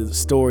telling the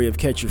story of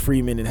Catcher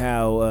Freeman and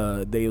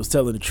how they was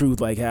telling the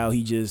truth, like how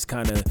he just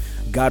kind of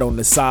got on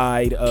the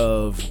side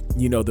of,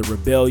 the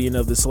rebellion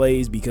of the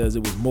slaves because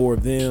it was more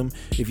of them.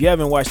 If you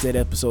haven't watched that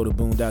episode of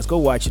Boondocks, go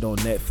watch it on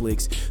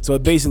Netflix. So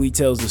it basically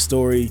tells the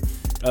story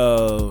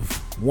of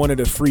one of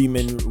the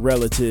Freeman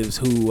relatives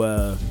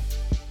who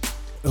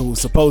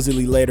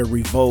supposedly led a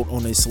revolt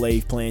on his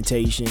slave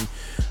plantation,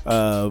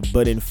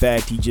 but in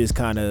fact he just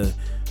kind of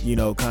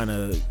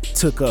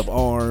took up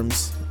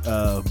arms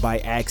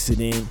by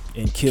accident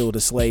and killed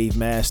a slave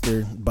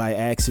master by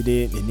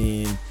accident. And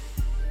then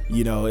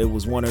it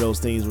was one of those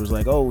things where it's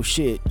like, oh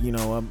shit,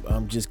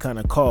 I'm just kind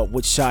of caught.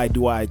 Which side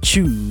do I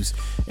choose?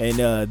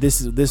 And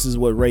this is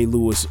what Ray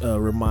Lewis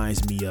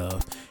reminds me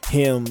of.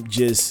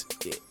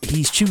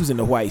 He's choosing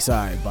the white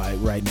side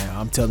right now.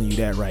 I'm telling you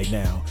that right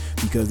now,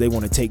 because they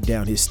want to take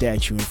down his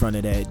statue in front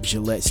of that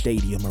Gillette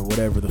Stadium or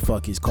whatever the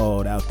fuck it's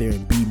called out there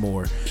in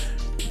Bmore.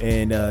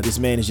 And this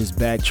man is just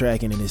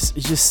backtracking, and it's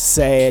just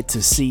sad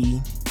to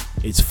see.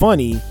 It's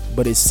funny,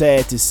 but it's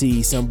sad to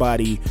see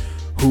somebody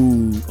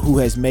who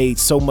has made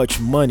so much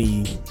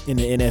money in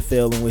the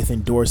NFL and with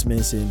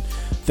endorsements and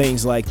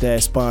things like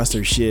that,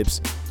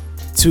 sponsorships,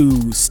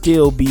 to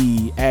still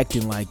be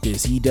acting like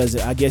this.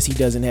 I guess he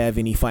doesn't have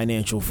any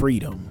financial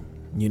freedom.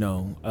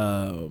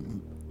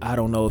 I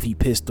don't know if he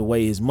pissed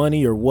away his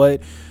money or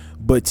what,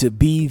 but to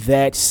be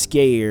that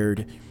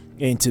scared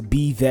and to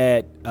be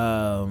that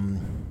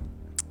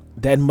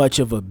much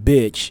of a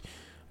bitch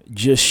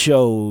just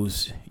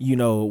shows,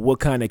 what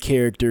kind of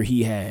character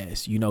he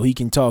has. He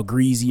can talk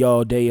greasy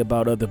all day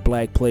about other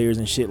black players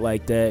and shit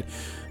like that,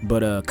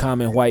 but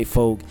common white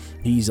folk,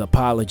 he's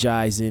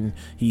apologizing,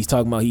 he's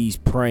talking about he's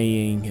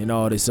praying and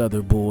all this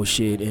other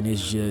bullshit. And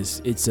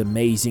it's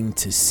amazing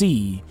to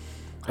see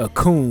a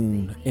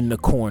coon in the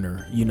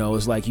corner.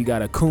 It's like you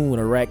got a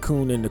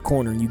raccoon in the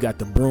corner, and you got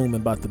the broom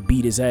about to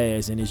beat his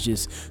ass, and it's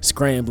just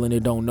scrambling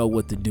and don't know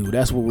what to do.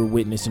 That's what we're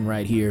witnessing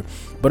right here.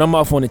 But I'm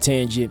off on a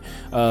tangent.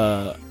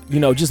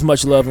 Just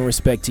much love and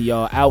respect to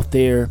y'all out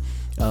there.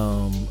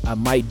 I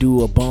might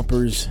do a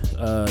bumpers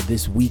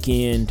this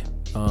weekend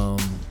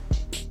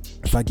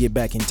if I get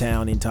back in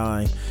town in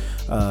time,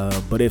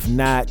 but if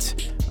not,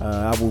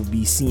 I will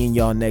be seeing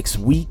y'all next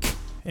week.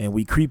 And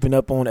we creeping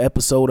up on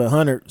episode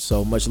 100.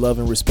 So much love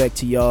and respect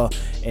to y'all.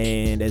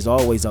 And as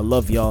always, I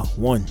love y'all.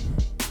 One.